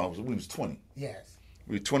old. Well, we was 20. Yes.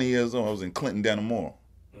 We were 20 years old. I was in Clinton down the mall.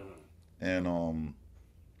 And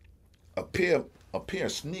a pair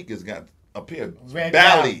of sneakers got Red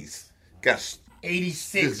Bally's got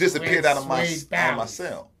 86 disappeared out of my Bally's.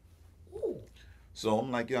 cell. Ooh. So I'm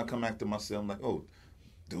like, I come back to my cell. I'm like, oh,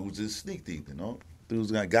 dudes is sneak thief, you know.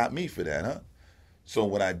 Dudes got me for that, huh? So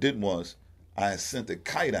what I did was I sent a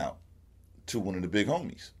kite out to one of the big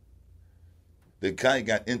homies. The kite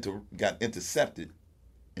got intercepted,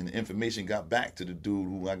 and the information got back to the dude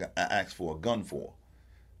who I asked for a gun for.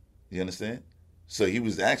 You understand? So he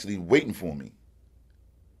was actually waiting for me.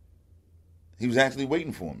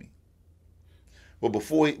 But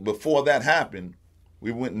before that happened,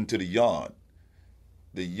 we went into the yard.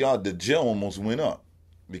 The jail almost went up.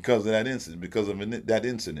 Because of that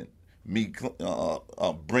incident, me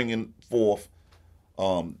bringing forth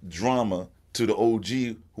drama to the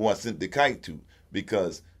OG who I sent the kite to,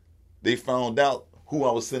 because they found out who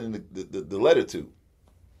I was sending the letter to.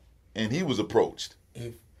 and he was approached.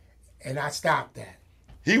 And I stopped that.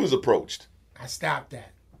 He was approached. I stopped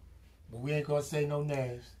that. But we ain't gonna say no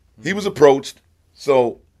names. He was approached,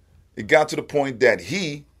 so it got to the point that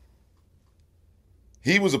he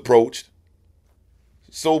was approached.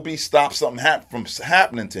 So be stopped something from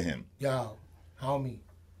happening to him. Yo, homie.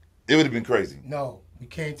 It would have been crazy. No, we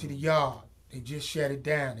came to the yard. They just shut it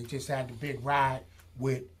down. They just had the big ride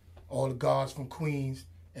with all the guards from Queens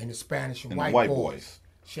and the Spanish and white boys.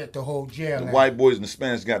 Shut the whole jail. The white boys and the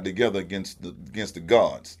Spanish got together against the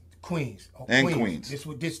guards. Queens. And Queens.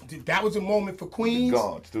 That was a moment for Queens. The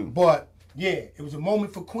guards too. But yeah, it was a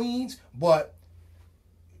moment for Queens, but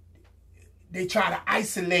they try to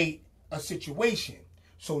isolate a situation.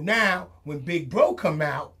 So now when Big Bro come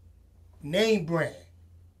out, name brand.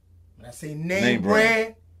 When I say name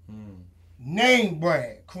brand, name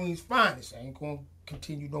brand, Queens finest. I ain't gonna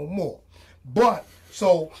continue no more. But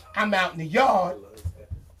so I'm out in the yard.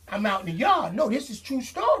 No, this is true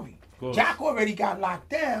story. Jack already got locked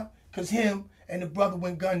down because him and the brother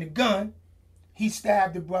went gun to gun. He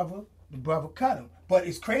stabbed the brother cut him. But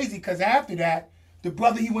it's crazy because after that, the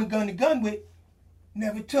brother he went gun to gun with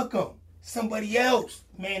never took him. Somebody else,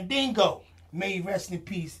 Mandingo, may rest in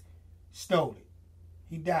peace, stole it.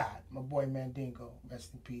 He died. My boy Mandingo,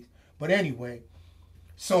 rest in peace. But anyway,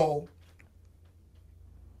 so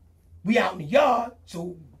we out in the yard.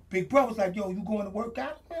 So Big Bro was like, yo, you going to work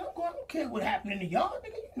out? Man, I don't care what happened in the yard,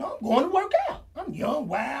 nigga. You know, I'm going to work out. I'm young,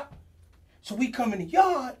 wild. So we come in the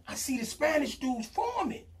yard, I see the Spanish dudes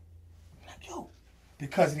forming. I'm like, yo,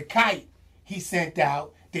 because of the kite he sent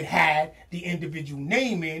out that had the individual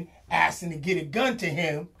name in, asking to get a gun to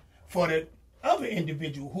him for the other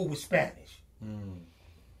individual who was Spanish.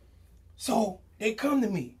 So they come to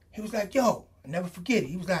me. He was like, yo, I never forget it.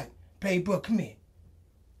 He was like, Babe, bro, come here.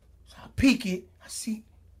 So I peek it. I see.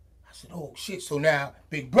 I said, oh, shit. So now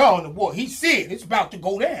Big Bro on the wall, he see it. It's about to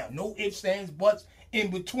go down. No ifs, ands, buts in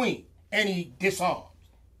between. And he disarms.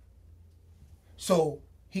 So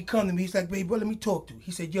he come to me. He's like, babe, bro, let me talk to you.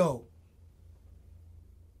 He said, yo,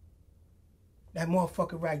 that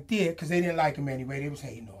motherfucker right there, because they didn't like him anyway. They was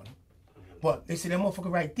hating on him. But they said, that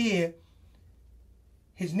motherfucker right there,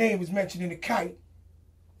 his name was mentioned in the kite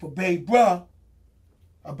for Babe Bruh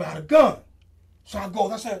about a gun. So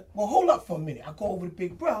I said, well, hold up for a minute. I go over to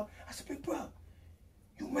Big Bruh. I said, Big Bruh,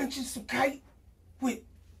 you mentioned some kite with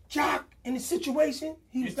Jock in the situation?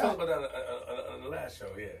 You talked about that on the last show,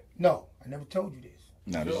 yeah. No, I never told you this.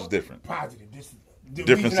 No, this is different. Positive. This is the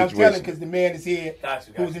Different reason situation. I'm telling because the man is here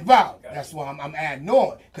who's involved. That's why I'm adding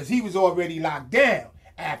on. Because he was already locked down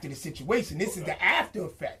after the situation. This is the after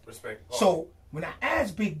effect. Respect. So when I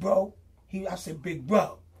asked Big Bro, I said, Big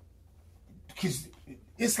Bro, because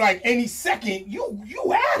it's like any second,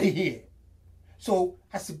 you out of here. So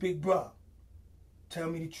I said, Big Bro, tell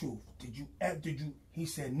me the truth. Did you? He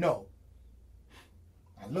said, no.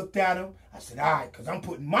 I looked at him. I said, all right, because I'm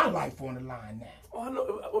putting my life on the line now. Oh, I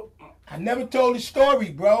know. I never told the story,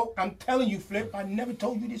 bro. I'm telling you, Flip, I never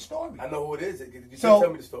told you this story. I know who it is. You so,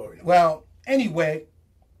 tell me the story. Well, anyway,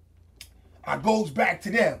 I goes back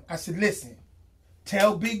to them. I said, listen,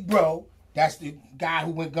 tell Big Bro, that's the guy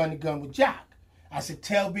who went gun to gun with Jock. I said,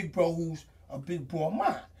 tell Big Bro, who's a big bro of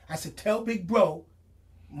mine. I said, tell Big Bro,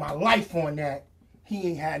 my life on that, he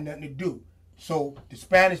ain't had nothing to do. So the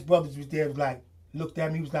Spanish brothers was there, was like, looked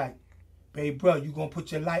at me, was like, babe, bro, you gonna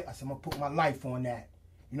put your life? I said, I'm gonna put my life on that.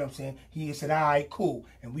 You know what I'm saying? He said, all right, cool.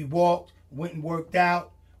 And we walked, went and worked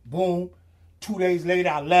out. Boom. 2 days later,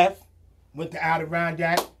 I left, went to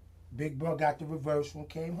Adirondack. Big Bro got the reversal and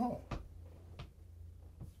came home.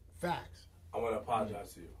 Facts. I want to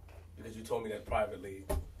apologize to you because you told me that privately.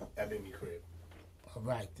 That made me crib. All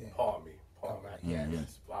right, then. Pardon me. All right, yeah.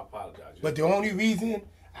 Yes, I apologize. But the only reason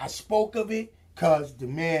I spoke of it, because the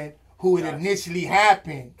man who it initially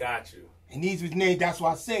happened. Got you. And these was named, that's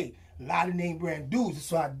why I say, a lot of name brand dudes.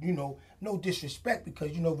 So I, no disrespect,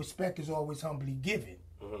 because, respect is always humbly given.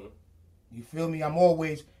 Mm-hmm. You feel me? I'm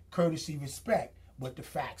always courtesy, respect. But the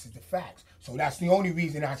facts is the facts. So that's the only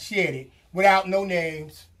reason I shared it without no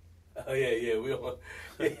names. Oh, yeah. We don't.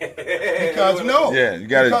 Because, no. Yeah, you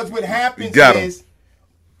got to. Because what happens is,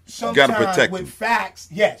 sometimes with facts,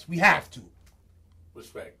 yes, we have to.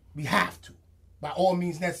 Respect. We have to. By all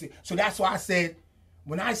means necessary. So that's why I said,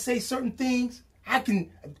 when I say certain things, I can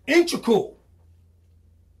integral,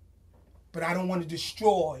 but I don't want to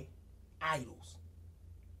destroy idols.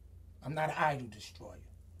 I'm not an idol destroyer.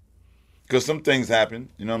 Because some things happen,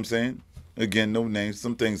 you know what I'm saying? Again, no names.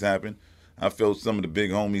 Some things happen. I felt some of the big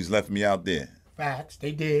homies left me out there. Facts,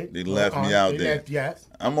 they did. They left me out there. Left, yes.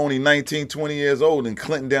 I'm only 19, 20 years old in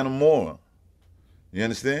Clinton down the Moore. You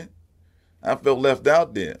understand? I felt left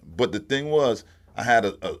out there. But the thing was, I had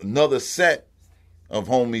another set of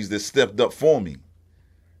homies that stepped up for me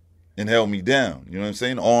and held me down. You know what I'm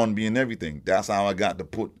saying? R&B and everything. That's how I got to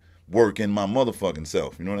put work in my motherfucking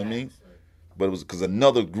self. You know what I mean? But it was because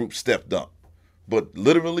another group stepped up. But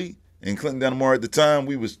literally, in Clinton Dannemora at the time,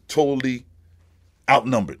 we was totally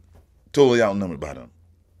outnumbered. Totally outnumbered by them.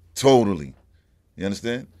 Totally. You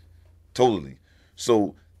understand? Totally.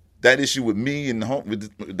 So that issue with me and with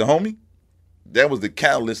the homie, that was the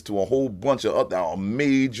catalyst to a whole bunch of a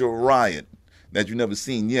major riot that you never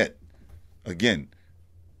seen yet. Again,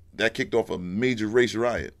 that kicked off a major race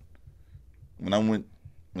riot when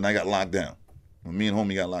I got locked down. When me and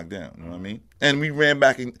homie got locked down, you know what I mean? And we ran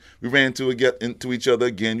into each other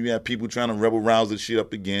again. You had people trying to rebel rouse the shit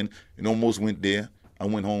up again. It almost went there. I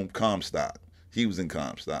went home Comstock. He was in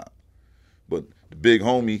Comstock. But the big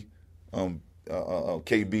homie,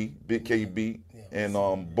 KB, Big KB, and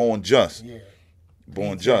Born Just. Yeah.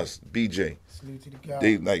 Born BJ. Just, BJ. Salute to the guy.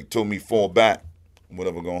 They like told me fall back,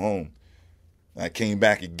 whatever, go home. I came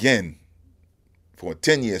back again for a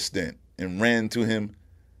 10-year stint and ran to him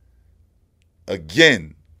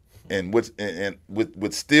again. And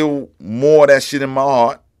with still more of that shit in my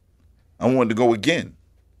heart, I wanted to go again.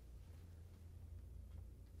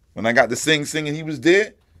 When I got to singing, he was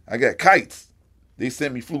there. I got kites. They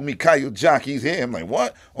flew me kite. Yo, Jock, he's here. I'm like,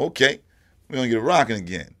 what? Okay. We're going to get it rocking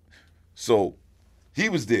again. So he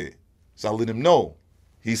was there. So I let him know.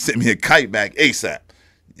 He sent me a kite back ASAP.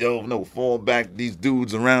 Yo, no, fall back. These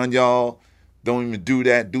dudes around y'all don't even do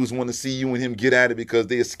that. Dudes want to see you and him get at it because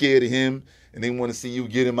they're scared of him and they want to see you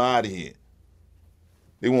get him out of here.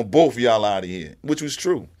 They want both of y'all out of here, which was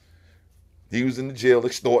true. He was in the jail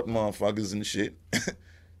extorting motherfuckers and shit,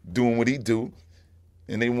 doing what he do.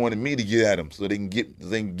 And they wanted me to get at him so they can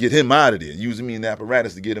get him out of there, using me in the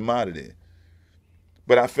apparatus to get him out of there.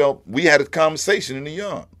 But I felt we had a conversation in the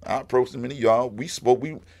yard. I approached him in the yard. We spoke.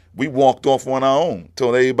 We walked off on our own.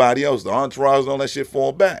 Told everybody else, the entourage and all that shit,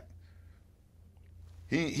 fall back.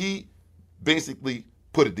 He basically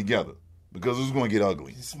put it together because it was going to get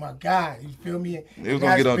ugly. This is my guy. You feel me? It was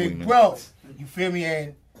going to get ugly, man. Bro, you feel me?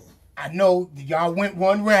 And I know y'all went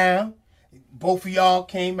one round. Both of y'all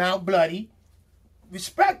came out bloody.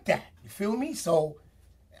 Respect that. You feel me? So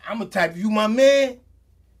I'm a type, you my man,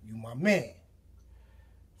 you my man.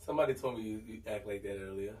 Somebody told me you act like that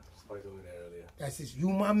earlier. Somebody told me that earlier. That's just, you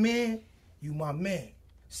my man, you my man.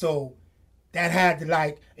 So that had to,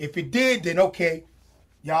 like, if it did, then okay,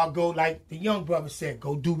 y'all go, like the young brother said,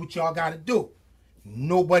 go do what y'all got to do.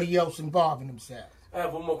 Nobody else involving themselves. I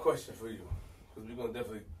have one more question for you. Because we're going to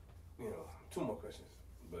definitely, two more questions.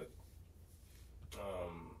 But,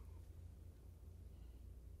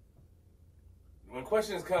 when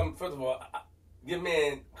questions come, first of all, your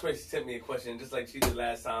man Chris sent me a question just like she did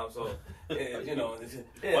last time. So, fuck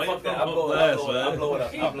that. I'll blow it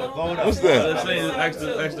up. What's that?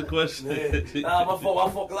 Ask the question. Nah, my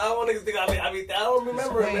fault. Cause I don't want niggas think I don't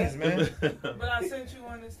remember it, man. But I sent you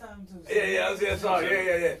one this time too. So Yeah.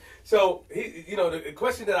 Sorry. Yeah. So the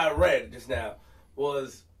question that I read just now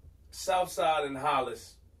was Southside and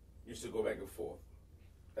Hollis used to go back and forth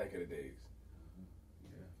back in the days.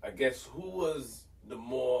 I guess who was the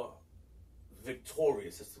more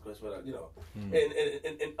victorious? That's the question.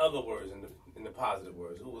 In other words, in the positive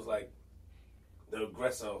words, who was like the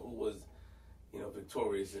aggressor? Who was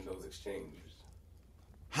victorious in those exchanges?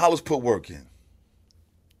 Hollis put work in.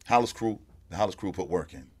 The Hollis crew put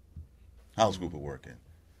work in.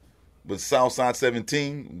 But Southside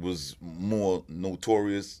 17 was more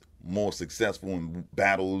notorious, more successful in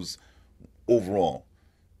battles overall,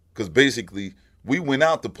 because basically we went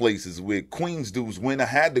out to places where Queens dudes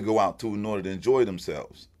had to go out to in order to enjoy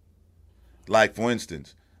themselves. Like, for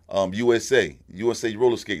instance, USA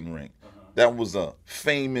roller skating rink. That was a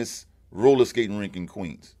famous roller skating rink in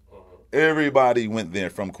Queens. Everybody went there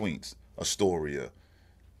from Queens. Astoria,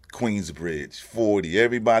 Queensbridge, 40.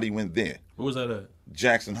 Everybody went there. Where was that at?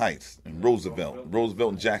 Jackson Heights and Roosevelt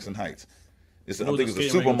and Jackson Heights. I think it's a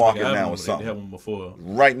supermarket now or something. They had one before.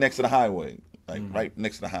 Right next to the highway. Right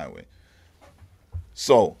next to the highway.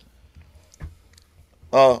 So,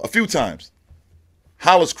 a few times,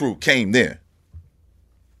 Hollis crew came there.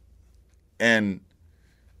 And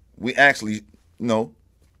we actually, mopped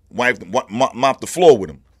the floor with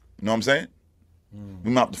them. You know what I'm saying?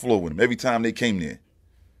 We mopped the floor with them every time they came there.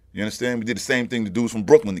 You understand? We did the same thing to dudes from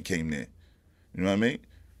Brooklyn that came there. You know what I mean?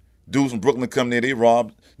 Dudes from Brooklyn come there, they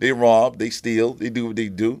rob, they steal, they do what they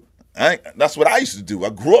do. That's what I used to do. I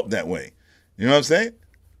grew up that way. You know what I'm saying?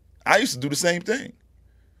 I used to do the same thing.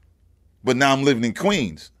 But now I'm living in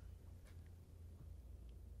Queens.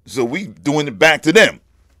 So we doing it back to them.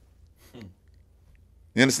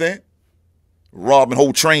 You understand? Robbing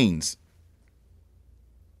whole trains.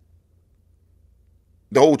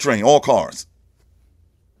 The whole train, all cars.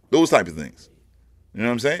 Those type of things. You know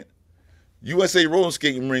what I'm saying? USA Roller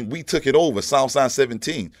Skating Ring, we took it over, Southside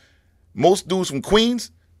 17. Most dudes from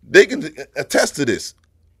Queens, they can attest to this.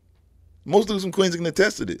 Most dudes from Queens can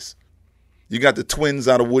attest to this. You got the twins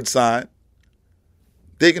out of Woodside.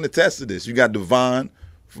 They can attest to this. You got Devon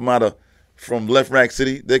from Left Rack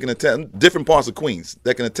City. They can attest. Different parts of Queens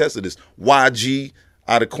that can attest to this. YG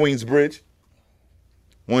out of Queensbridge.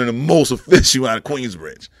 One of the most official out of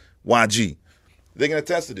Queensbridge. YG. They can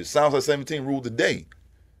attest to this. Southside 17 ruled the day.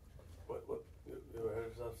 What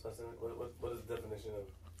is the definition of?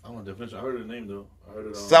 I don't know the definition. I heard the name though. I heard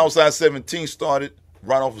it. Southside 17 started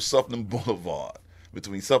right off of Sufton Boulevard.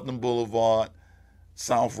 Between Sufton Boulevard,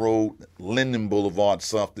 South Road, Linden Boulevard,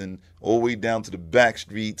 Sufton, all the way down to the back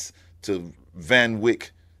streets to Van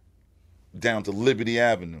Wyck, down to Liberty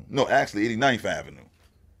Avenue. No, actually 89th Avenue.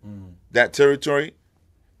 That territory,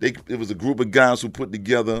 it was a group of guys who put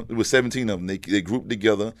together, it was 17 of them. They grouped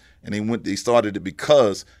together and they started it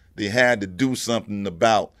because they had to do something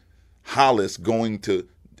about Hollis going to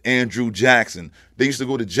Andrew Jackson. They used to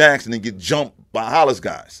go to Jackson and get jumped by Hollis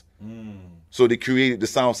guys. So they created the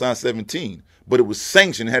Southside 17. But it was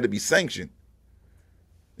sanctioned, it had to be sanctioned.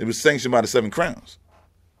 It was sanctioned by the Seven Crowns.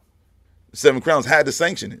 The Seven Crowns had to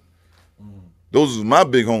sanction it. Those were my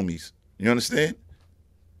big homies. You understand?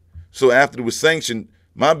 So after it was sanctioned,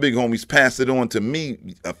 my big homies passed it on to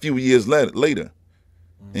me a few years later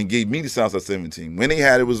and gave me the Southside 17. When they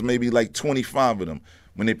had it was maybe like 25 of them.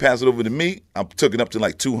 When they passed it over to me, I took it up to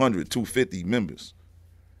like 200, 250 members.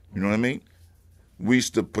 You know what I mean? We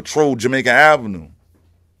used to patrol Jamaica Avenue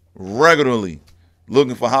regularly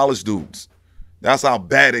looking for Hollis dudes. That's how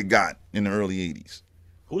bad it got in the early 80s.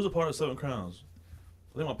 Who was a part of Seven Crowns?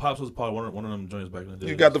 I think my pops was a part of one of them joints back in the day.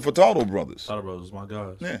 You got the Furtado brothers. Furtado brothers, my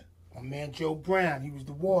guys. Yeah. My man Joe Brown, he was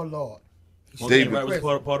the warlord. Monkey David. and Rat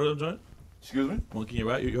was part of them joint? Excuse me? Monkey and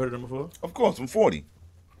Rat, you heard of them before? Of course, I'm 40.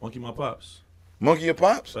 Monkey my pops. Monkey your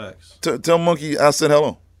pops? Facts. Tell Monkey I said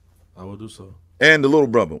hello. I will do so. And the little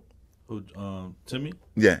brother. Who, Timmy?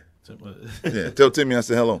 Yeah. Yeah. Tell Timmy I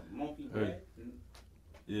said hello. Monkey Hey. Rat.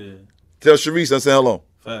 Yeah. Tell Sharice I said hello.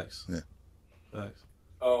 Facts. Yeah. Facts.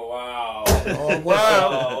 Oh wow! Oh,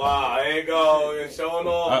 wow. Oh wow! There you go. You're showing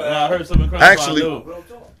off. I heard Seven Crowns. Actually- Real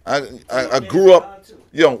talk. I grew up,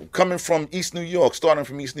 coming from East New York, starting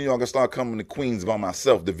from East New York, I started coming to Queens by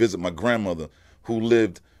myself to visit my grandmother who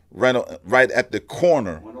lived right at the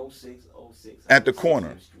corner. 10606. At the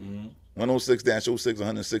corner. 160th Street. 106-06,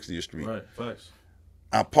 160th Street. Right. Facts.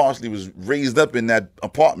 I partially was raised up in that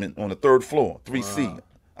apartment on the third floor, 3C. Wow.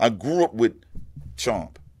 I grew up with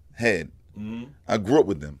Chomp, Head. I grew up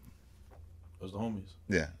with them. Those the homies.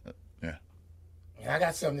 Yeah. And I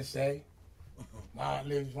got something to say. My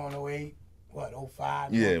lives 108,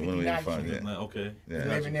 05? Yeah, 159th 105, Street. yeah. Nah, okay. Yeah. Been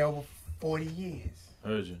living there over 40 years.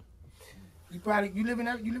 Heard you. You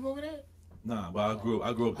live over there? Nah, but I grew up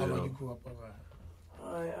Oh, there. well, though. you grew up over there.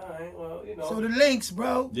 All right. Well, you know. So the links,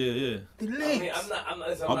 bro. Yeah. The I links. mean, I'm not.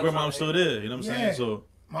 Listen, I'm My not grandma's trying still to- there. You know what I'm Yeah. saying? So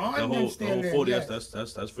My the aunt whole, them the still whole there. 40. Yeah.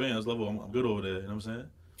 That's friends level. I'm good over there. You know what I'm saying?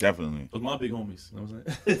 Definitely. Those my big homies. You know what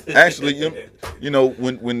I'm saying? Actually,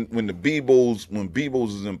 when the Bebos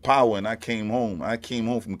was in power and I came home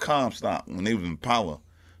from Comstock when they was in power.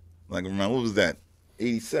 Like around, what was that?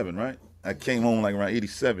 87, right? I came home like around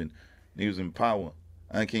 87. And he was in power.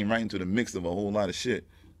 I came right into the mix of a whole lot of shit.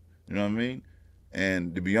 You know what I mean?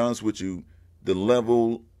 And to be honest with you, the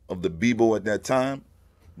level of the Bebo at that time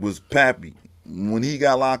was Pappy. When he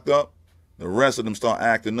got locked up, the rest of them start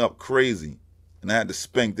acting up crazy. And I had to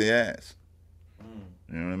spank their ass.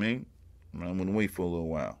 You know what I mean? I went away for a little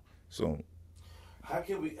while. So How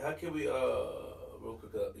can we real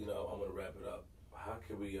quick, I'm gonna wrap it up. How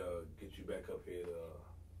can we get you back up here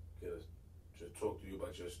to talk to you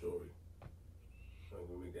about your story? Like,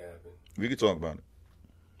 we make that happen. we could talk about it.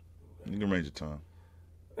 You can arrange your time.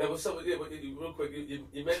 And what's up with real quick?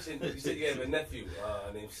 You mentioned you said you have a nephew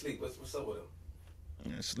named Sleep. What's up with him?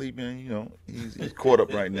 Yeah, sleeping, he's caught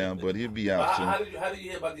up right now, but he'll be out How soon. do you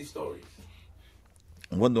hear about these stories?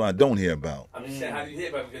 What do I don't hear about? I'm just saying, how do you hear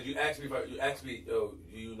about it? Because you asked me,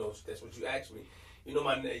 that's what you asked me. You know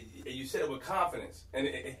my name. You said it with confidence, and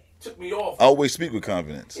it took me off. I always speak with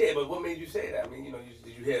confidence. Yeah, but what made you say that? I mean,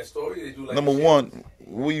 did you hear a story? Did you like Number shit? one,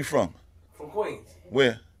 where you from? From Queens,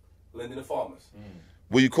 Where? Linden the Farmers,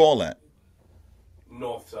 Where you call that?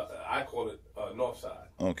 North Side. I call it North Side.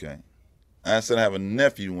 Okay. I said I have a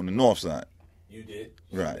nephew on the north side. You did.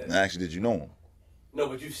 You said Right. that. Actually, did you know him? No,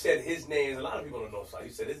 but you said his name. There's a lot of people on the North Side. You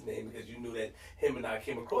said his name because you knew that him and I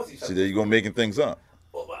came across each other. See, there you go making things up.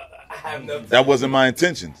 have nothing. That wasn't my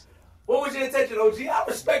intentions. What was your intention, OG? I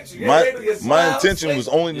respect you. My intention was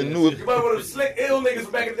only to know if You might want to slick ill niggas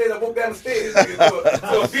from back in the day that walked down the stairs to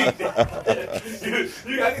a beat.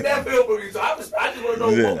 You got to get that feel for me. So I just want to know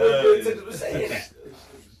what your intention was saying that.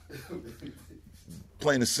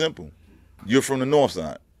 plain and simple. You're from the north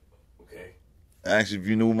side. Okay. Actually, if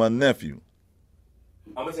you knew my nephew.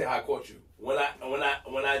 I'm gonna say how I caught you. When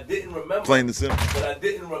I didn't remember. Plain and simple. When I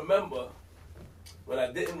didn't remember.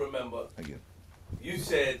 Again. You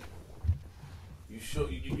said. You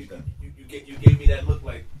gave me that look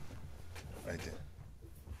like. Right there.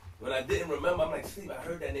 When I didn't remember, I'm like, Steve, I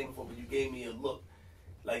heard that name before, but you gave me a look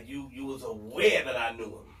like you was aware that I knew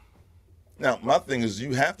him. Now, my thing is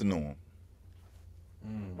you have to know him.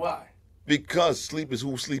 Why? Because Sleep is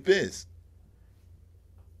who Sleep is.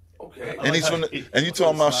 Okay. And he's from the, and you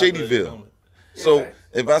talking about Shadyville. So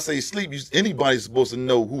if I say Sleep, anybody's supposed to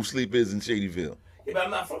know who Sleep is in Shadyville. Yeah, but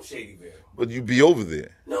I'm not from Shadyville. But you be over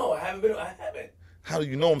there. No, I haven't. How do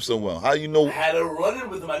you know him so well? How do you know? I had a run-in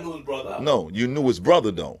with him. I knew his brother. No, you knew his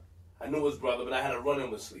brother though. I knew his brother, but I had a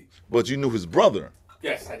run-in with Sleep. But you knew his brother.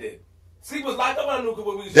 Yes, I did. Sleep was locked up. I knew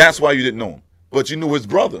when we was. That's why you didn't know him. But you knew his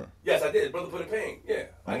brother. Yes, I did. Brother put in pain. Yeah,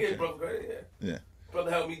 I Okay. gave brother credit. Yeah. Yeah.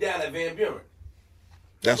 Brother held me down at Van Buren.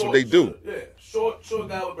 That's what they do. Short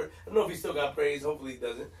guy with. I don't know if he still got praise. Hopefully he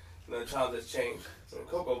doesn't. The child has changed. So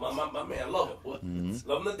Coco, my man, I love him. What?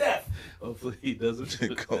 Love him to death. Hopefully he doesn't.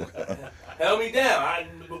 Held me down.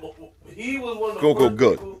 He was one of the Coco first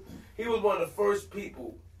good. people. He was one of the first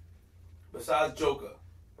people, besides Joker.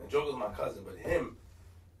 And Joker's my cousin, but him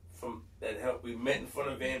from that helped. We met in front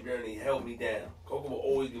of Van Buren. And he held me down. Coco will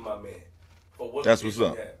always be my man. For what That's what's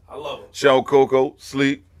up. I love him. Shell Coco,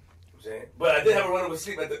 Sleep. I'm saying. But I did have a run with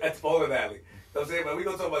Sleep at the bowling alley. You know what I'm saying, man? We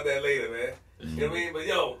gonna talk about that later, man. You know what I mean? But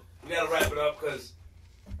yo, we gotta wrap it up because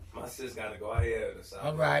my sis gotta go out here.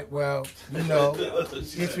 All right, well, you know,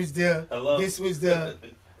 this was the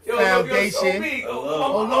foundation.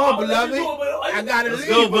 Hold on, beloved. I gotta leave.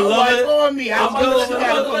 go, My beloved. wife on me. I'm I gonna she let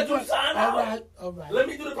gotta you go. sign All out. right. Let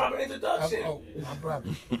me do the proper introduction. Oh, my brother.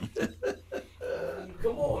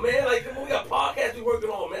 Come on, man. Like, come on, we got podcasts we working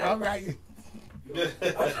on, man. All right.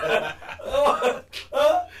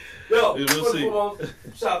 Yo, We'll first see. of all,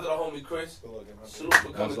 shout out to the homie Chris. Salute for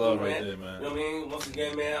coming That's through, love man. right there, man. You know what I mean? Once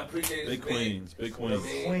again, man, I appreciate Big this, man. Queens. Big You know what Queens. I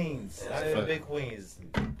mean? Queens. Yeah, Not even big Queens.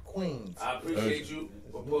 Queens. I appreciate you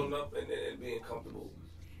for pulling up and being comfortable.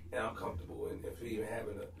 And I'm comfortable. And for even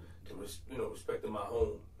having respecting my home. You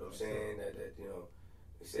know what I'm saying? That you know,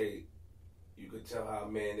 they say you could tell how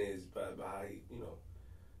a man is by how he,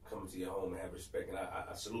 coming to your home and have respect. And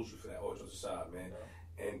I salute you for that. All jokes aside, man.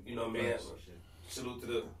 And, you know, man, salute to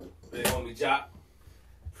the big homie Jock.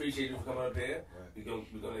 Appreciate you for coming up here. We're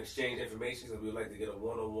gonna exchange information because we'd like to get a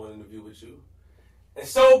one-on-one interview with you. And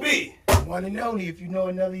so be. One and only, if you know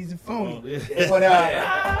another, he's a phony. Yeah. But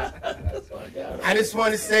I just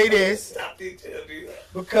want to say this Stop detail, dude.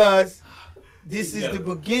 because this is the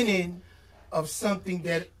beginning of something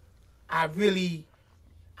that I really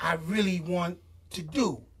want to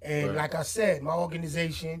do. And Right. like I said, my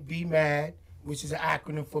organization, Be Mad, which is an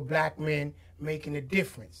acronym for Black Men Making a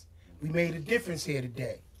Difference. We made a difference here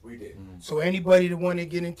today. We did. So anybody that want to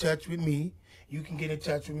get in touch with me, you can get in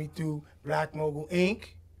touch with me through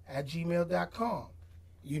blackmogulinc@gmail.com.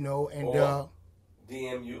 You know, and Or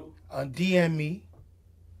DM you. DM me.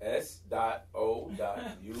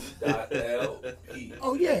 S.O.U.L.P.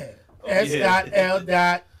 Oh yeah.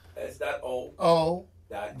 yeah. S.L.O.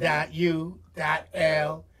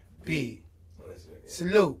 S.O.U.L.P.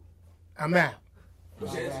 Salute. I'm out.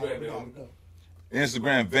 What's your Instagram, big homie?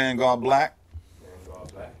 Instagram Vanguard Black.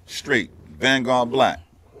 Vanguard Black. Straight Vanguard Black.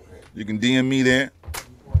 You can DM me there.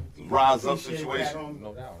 Rise up Appreciate situation. that, homie.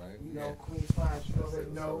 No doubt, right? You know, Queen's Fine, you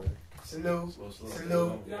already know. Salute.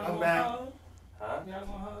 Salute. Y'all I'm gonna out. hug? Huh? Y'all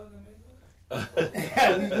gonna hug and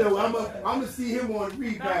make You know, I'm gonna see him on Not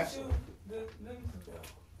rebound. you.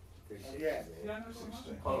 Yeah. Y'all not gonna hug?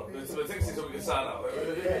 Hold on. Let's take this so we can sign out.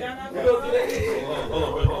 Y'all not We gonna don't do hug?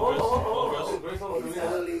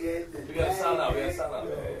 that. We gotta sign out.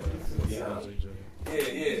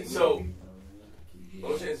 Yeah. So,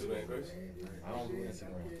 what's your Instagram, Chris? I don't do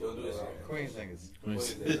Instagram. You don't do Instagram. Queens niggas. Queens.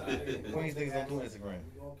 Queens niggas don't do Instagram.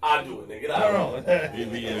 I do it, nigga. Get out. No. You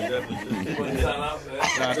want to sign out, man? Nah, I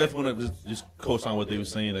definitely want to just co-sign what they were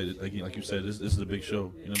saying. Like you said, this is a big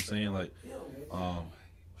show. You know what I'm saying? Like,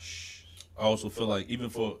 I also feel like even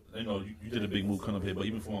for you did a big move coming up here, but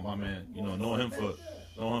even for my man, knowing him for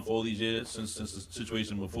all these years since the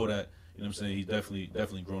situation before that, you know what I'm saying? He's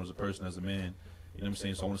definitely grown as a person, as a man. You know what I'm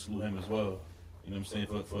saying? So I want to salute him as well. You know what I'm saying?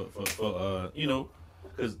 For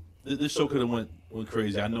because this show could have went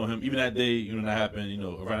crazy. I know him even that day. You know that happened. You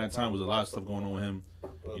know around that time was a lot of stuff going on with him.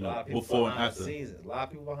 But You a lot know of people before and behind after. the scenes. A lot of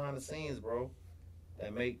people behind the scenes, bro,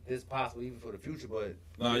 that make this possible even for the future. But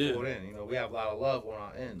Nah, yeah. before then, you know, we have a lot of love on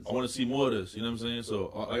our ends. I want to see more of this. You know what I'm saying?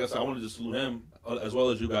 So, like I said, I wanted to salute him as well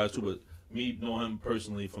as you guys too. But me knowing him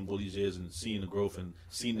personally from all these years and seeing the growth and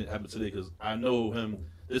seeing it happen today, because I know him.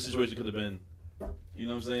 This situation could have been, you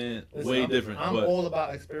know what I'm saying, Listen, way I'm, different. I'm but all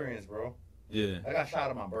about experience, bro. yeah, I got shot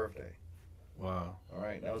on my birthday. wow. All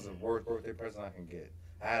right, that was the worst birthday present I can get.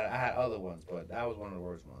 I had other ones, but that was one of the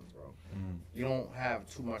worst ones, bro. Mm. You don't have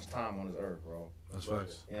too much time on this earth, bro. That's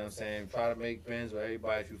facts. You know what I'm saying? Try to make friends with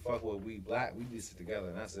everybody. If you fuck with we black, we just sit together,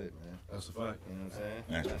 and that's it, man. That's a fact. You know what I'm saying?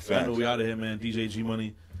 That's a That's fact. I know we out of here, man. DJ G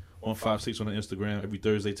Money 156 on the Instagram every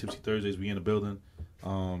Thursday. Tipsy Thursdays. We in the building. Yeah,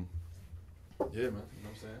 man. You know what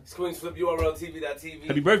I'm saying? It's Queens Flip URLTV.tv.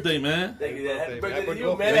 Happy birthday, man. Thank you, Dad. Happy Happy birthday to birthday.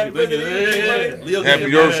 you, man. Thank Happy you, thank you. birthday to you, Yeah, yeah, man. yeah. Leo Happy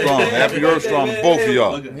Gang, Earth man. Strong. Happy Earth Strong. Both of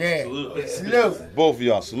y'all. Okay. Yeah. Salute. Salute. Both of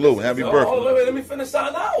y'all. Salute. Happy Oh, birthday. wait, let me finish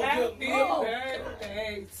sign out. Happy Yo,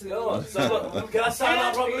 birthday to yo, so look, can I sign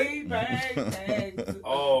out properly? Happy birthday to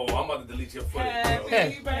Oh, I'm about to delete your footage. bro.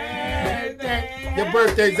 Happy birthday. Your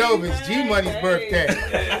birthday's over. It's G Money's birthday.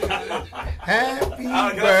 Happy Can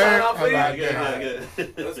I sign out, please? birthday. Yeah, yeah.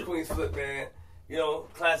 That's Queens Flip, man. You know,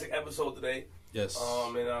 classic episode today. Yes.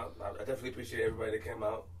 And I definitely appreciate everybody that came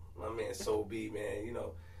out. My man Soul B, man. You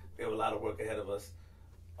know, we have a lot of work ahead of us.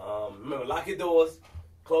 Remember, lock your doors,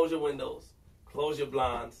 close your windows, close your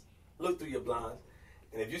blinds, look through your blinds.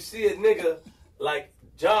 And if you see a nigga like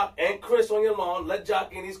Jock and Chris on your lawn, let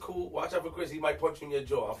Jock in. He's cool. Watch out for Chris. He might punch you in your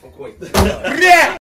jaw. I'm from Queens.